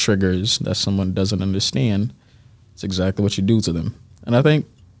many triggers that someone doesn't understand, it's exactly what you do to them. And I think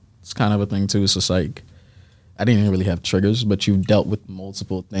it's kind of a thing too. It's just like, I didn't really have triggers, but you've dealt with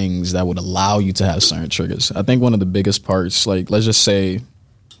multiple things that would allow you to have certain triggers. I think one of the biggest parts, like, let's just say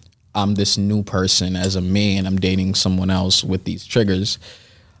I'm this new person as a man, I'm dating someone else with these triggers,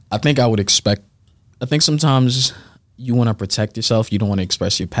 I think sometimes you want to protect yourself. You don't want to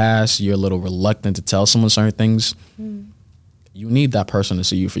express your past. You're a little reluctant to tell someone certain things. You need that person to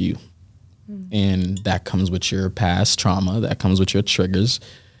see you for you. And that comes with your past trauma. That comes with your triggers.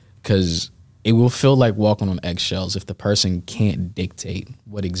 Because it will feel like walking on eggshells if the person can't dictate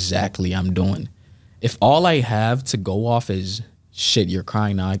what exactly I'm doing. If all I have to go off is, shit, you're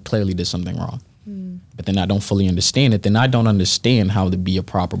crying now, I clearly did something wrong. But then I don't fully understand it. Then I don't understand how to be a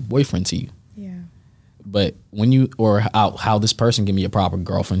proper boyfriend to you. Yeah. But how this person can be a proper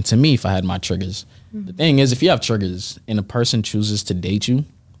girlfriend to me if I had my triggers. The thing is, if you have triggers and a person chooses to date you,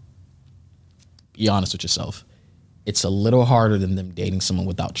 be honest with yourself. It's a little harder than them dating someone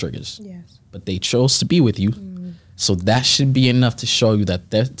without triggers. Yes. But they chose to be with you. So that should be enough to show you that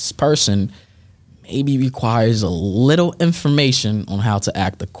this person maybe requires a little information on how to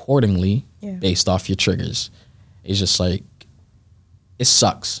act accordingly based off your triggers. It's just like, it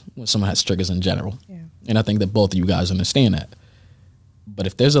sucks when someone has triggers in general. Yeah. And I think that both of you guys understand that. But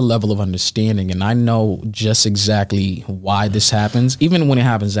if there's a level of understanding and I know just exactly why this happens, even when it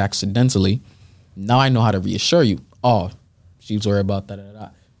happens accidentally, now I know how to reassure you. Oh, she's worried about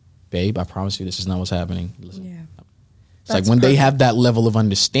that. Babe, I promise you this is not what's happening. Listen. Yeah. It's like when they have that level of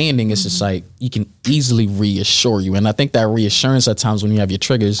understanding, it's just like you can easily reassure you. And I think that reassurance at times when you have your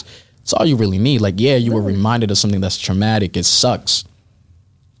triggers, it's all you really need. Like, yeah, you were reminded of something that's traumatic. It sucks.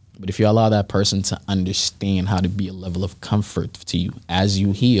 But if you allow that person to understand how to be a level of comfort to you as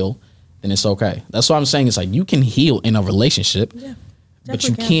you heal, then it's okay. That's what I'm saying. It's like you can heal in a relationship, but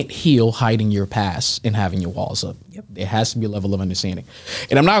you can't heal hiding your past and having your walls up. Yep. There has to be a level of understanding.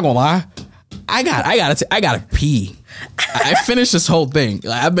 And I'm not gonna lie, I gotta pee. I finished this whole thing.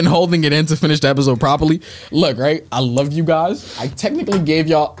 I've been holding it in to finish the episode properly. Look, right? I love you guys. I technically gave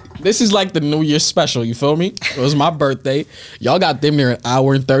y'all, this is like the New Year's special, you feel me? It was my birthday. Y'all got them near an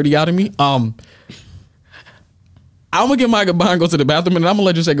hour and 30 out of me. I'm gonna get my goodbye and go to the bathroom, and I'm gonna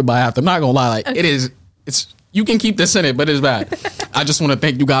let you say goodbye after. I'm not gonna lie, like it's you can keep this in it, but it's bad. I just want to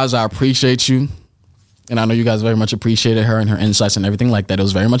thank you guys. I appreciate you. And I know you guys very much appreciated her and her insights and everything like that. It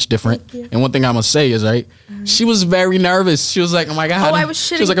was very much different. And one thing I'm going to say is, right, she was very nervous. She was like, oh my God. Oh, I was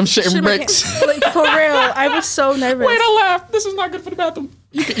shitting. She was like, I'm shitting bricks. Like, for real. I was so nervous. Wait, I laughed. This is not good for the bathroom.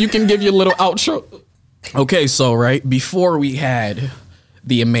 You can give your little outro. Okay, so, right, before we had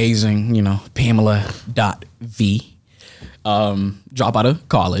the amazing, Pamela.V drop out of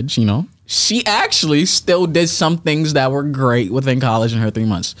college, she actually still did some things that were great within college in her 3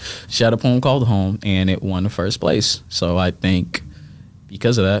 months. She had a poem called Home, and it won the first place. So I think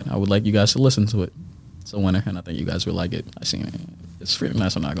because of that, I would like you guys to listen to it. It's a winner, and I think you guys will like it. I seen it. It's pretty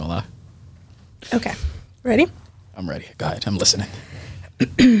nice, I'm not going to lie. Okay. Ready? I'm ready. Go ahead. I'm listening.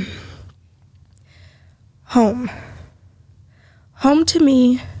 Home. Home to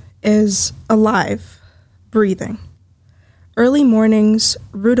me is alive, breathing. Early mornings,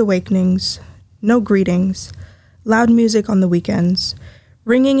 rude awakenings, no greetings, loud music on the weekends,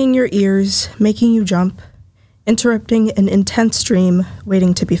 ringing in your ears, making you jump, interrupting an intense dream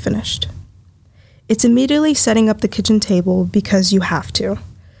waiting to be finished. It's immediately setting up the kitchen table because you have to,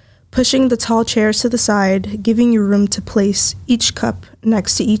 pushing the tall chairs to the side, giving you room to place each cup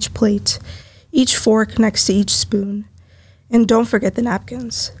next to each plate, each fork next to each spoon, and don't forget the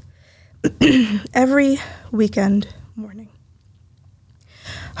napkins. Every weekend morning.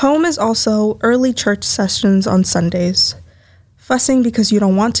 Home is also early church sessions on Sundays, fussing because you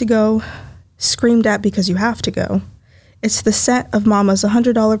don't want to go, screamed at because you have to go. It's the scent of Mama's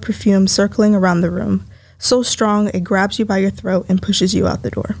 $100 perfume circling around the room, so strong it grabs you by your throat and pushes you out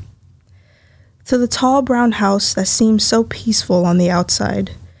the door. To the tall brown house that seems so peaceful on the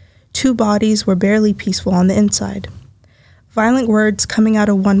outside, two bodies were barely peaceful on the inside. Violent words coming out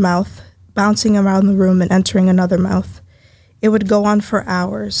of one mouth, bouncing around the room and entering another mouth. It would go on for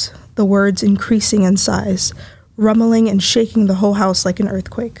hours, the words increasing in size, rummeling and shaking the whole house like an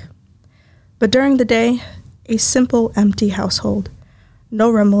earthquake. But during the day, a simple, empty household.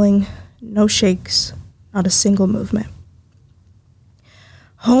 No rumbling, no shakes, not a single movement.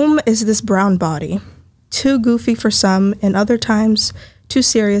 Home is this brown body, too goofy for some and other times too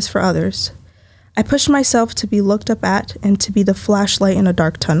serious for others. I push myself to be looked up at and to be the flashlight in a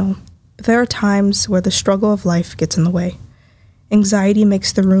dark tunnel. But there are times where the struggle of life gets in the way. Anxiety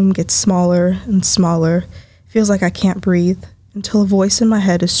makes the room get smaller and smaller. Feels like I can't breathe until a voice in my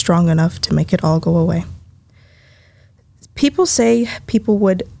head is strong enough to make it all go away. People would say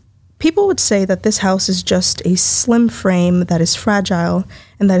that this house is just a slim frame that is fragile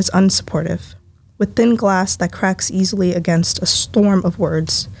and that is unsupportive, with thin glass that cracks easily against a storm of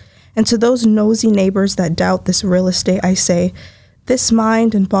words, And to those nosy neighbors that doubt this real estate, I say, this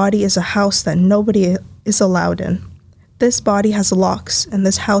mind and body is a house that nobody is allowed in. This body has locks, and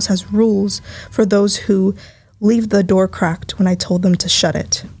this house has rules for those who leave the door cracked when I told them to shut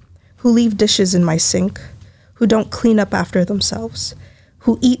it, who leave dishes in my sink, who don't clean up after themselves,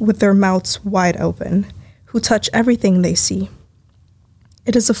 who eat with their mouths wide open, who touch everything they see.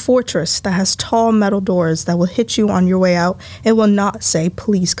 It is a fortress that has tall metal doors that will hit you on your way out and will not say,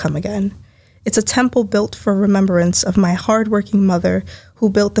 please come again. It's a temple built for remembrance of my hardworking mother who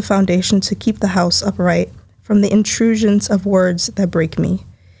built the foundation to keep the house upright from the intrusions of words that break me.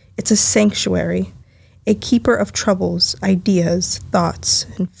 It's a sanctuary, a keeper of troubles, ideas, thoughts,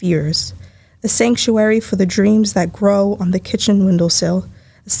 and fears. A sanctuary for the dreams that grow on the kitchen windowsill.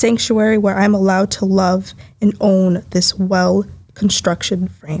 A sanctuary where I'm allowed to love and own this well-construction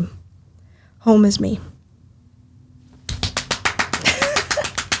frame. Home is me.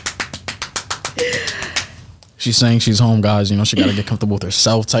 She's saying she's home, guys. You know, she got to get comfortable with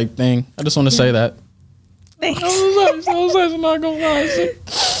herself type thing. I just want to say that. Thanks. I was nice. I'm not going to lie.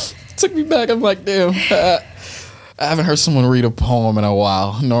 It took me back. I'm like, damn. I haven't heard someone read a poem in a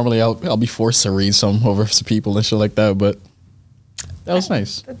while. Normally, I'll be forced to read some over to people and shit like that, but that was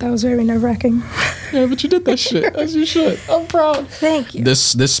nice. That was very nerve-wracking. Yeah, but you did that shit, as you should. I'm proud. Thank you.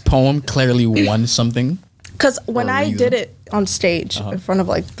 This poem clearly won something. Because when I did it on stage in front of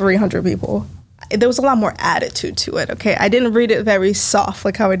like 300 people, there was a lot more attitude to it, okay? I didn't read it very soft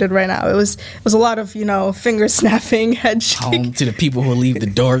like how I did right now. It was a lot of, finger snapping, head shaking. Home to the people who leave the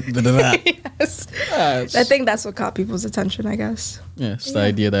door. Yes. I think that's what caught people's attention, I guess. Yeah, it's the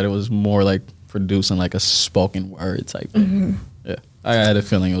idea that it was more like producing like a spoken word type thing. Mm-hmm. Yeah, I had a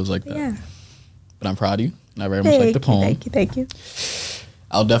feeling it was like that. Yeah. But I'm proud of you. I very much like the poem. Thank you.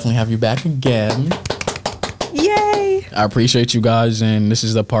 I'll definitely have you back again. Yay! I appreciate you guys, and this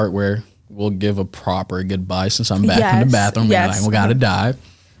is the part where we'll give a proper goodbye since I'm back from the bathroom and we gotta die.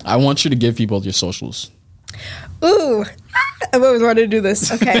 I want you to give people your socials. Ooh, I've always wanted to do this.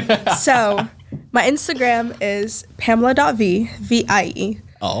 Okay, so my Instagram is Pamela.v, V-I-E.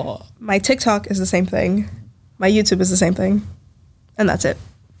 Oh. My TikTok is the same thing. My YouTube is the same thing. And that's it.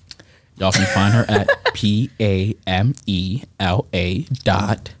 Y'all can find her at PAMELA.VIE.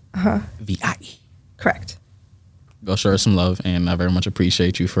 Correct. Go show her some love, and I very much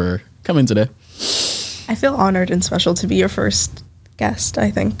appreciate you for coming today. I feel honored and special to be your first guest, I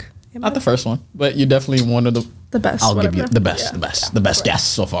think. Not the first one, but you're definitely one of the best. I'll give you the best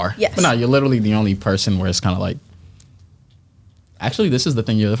guest so far. Yes. But no, you're literally the only person where it's kind of like, actually, this is the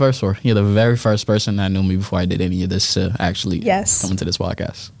thing you're the first for. You're the very first person that knew me before I did any of this to actually come into this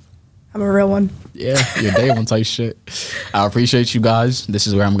podcast. I'm a real one. Yeah, you're day one type shit. I appreciate you guys. This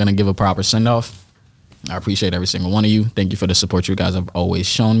is where I'm going to give a proper send-off. I appreciate every single one of you. Thank you for the support you guys have always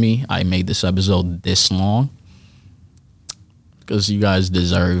shown me. I made this episode this long because you guys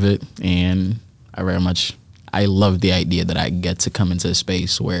deserve it. And I love the idea that I get to come into a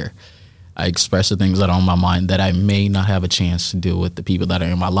space where I express the things that are on my mind that I may not have a chance to do with the people that are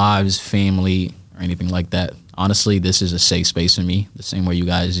in my lives, family, or anything like that. Honestly, this is a safe space for me. The same way you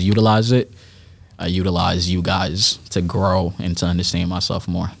guys utilize it, I utilize you guys to grow and to understand myself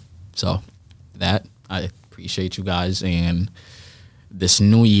more. So I appreciate you guys. And this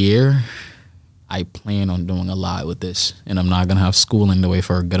new year, I plan on doing a lot with this. And I'm not going to have school in the way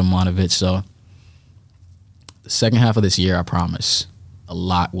for a good amount of it. So the second half of this year, I promise, a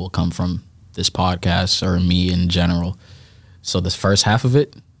lot will come from this podcast or me in general. So this first half of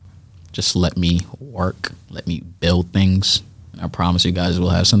it, just let me work, let me build things. And I promise you guys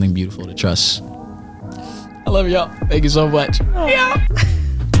will have something beautiful to trust. I love y'all. Thank you so much. Yeah.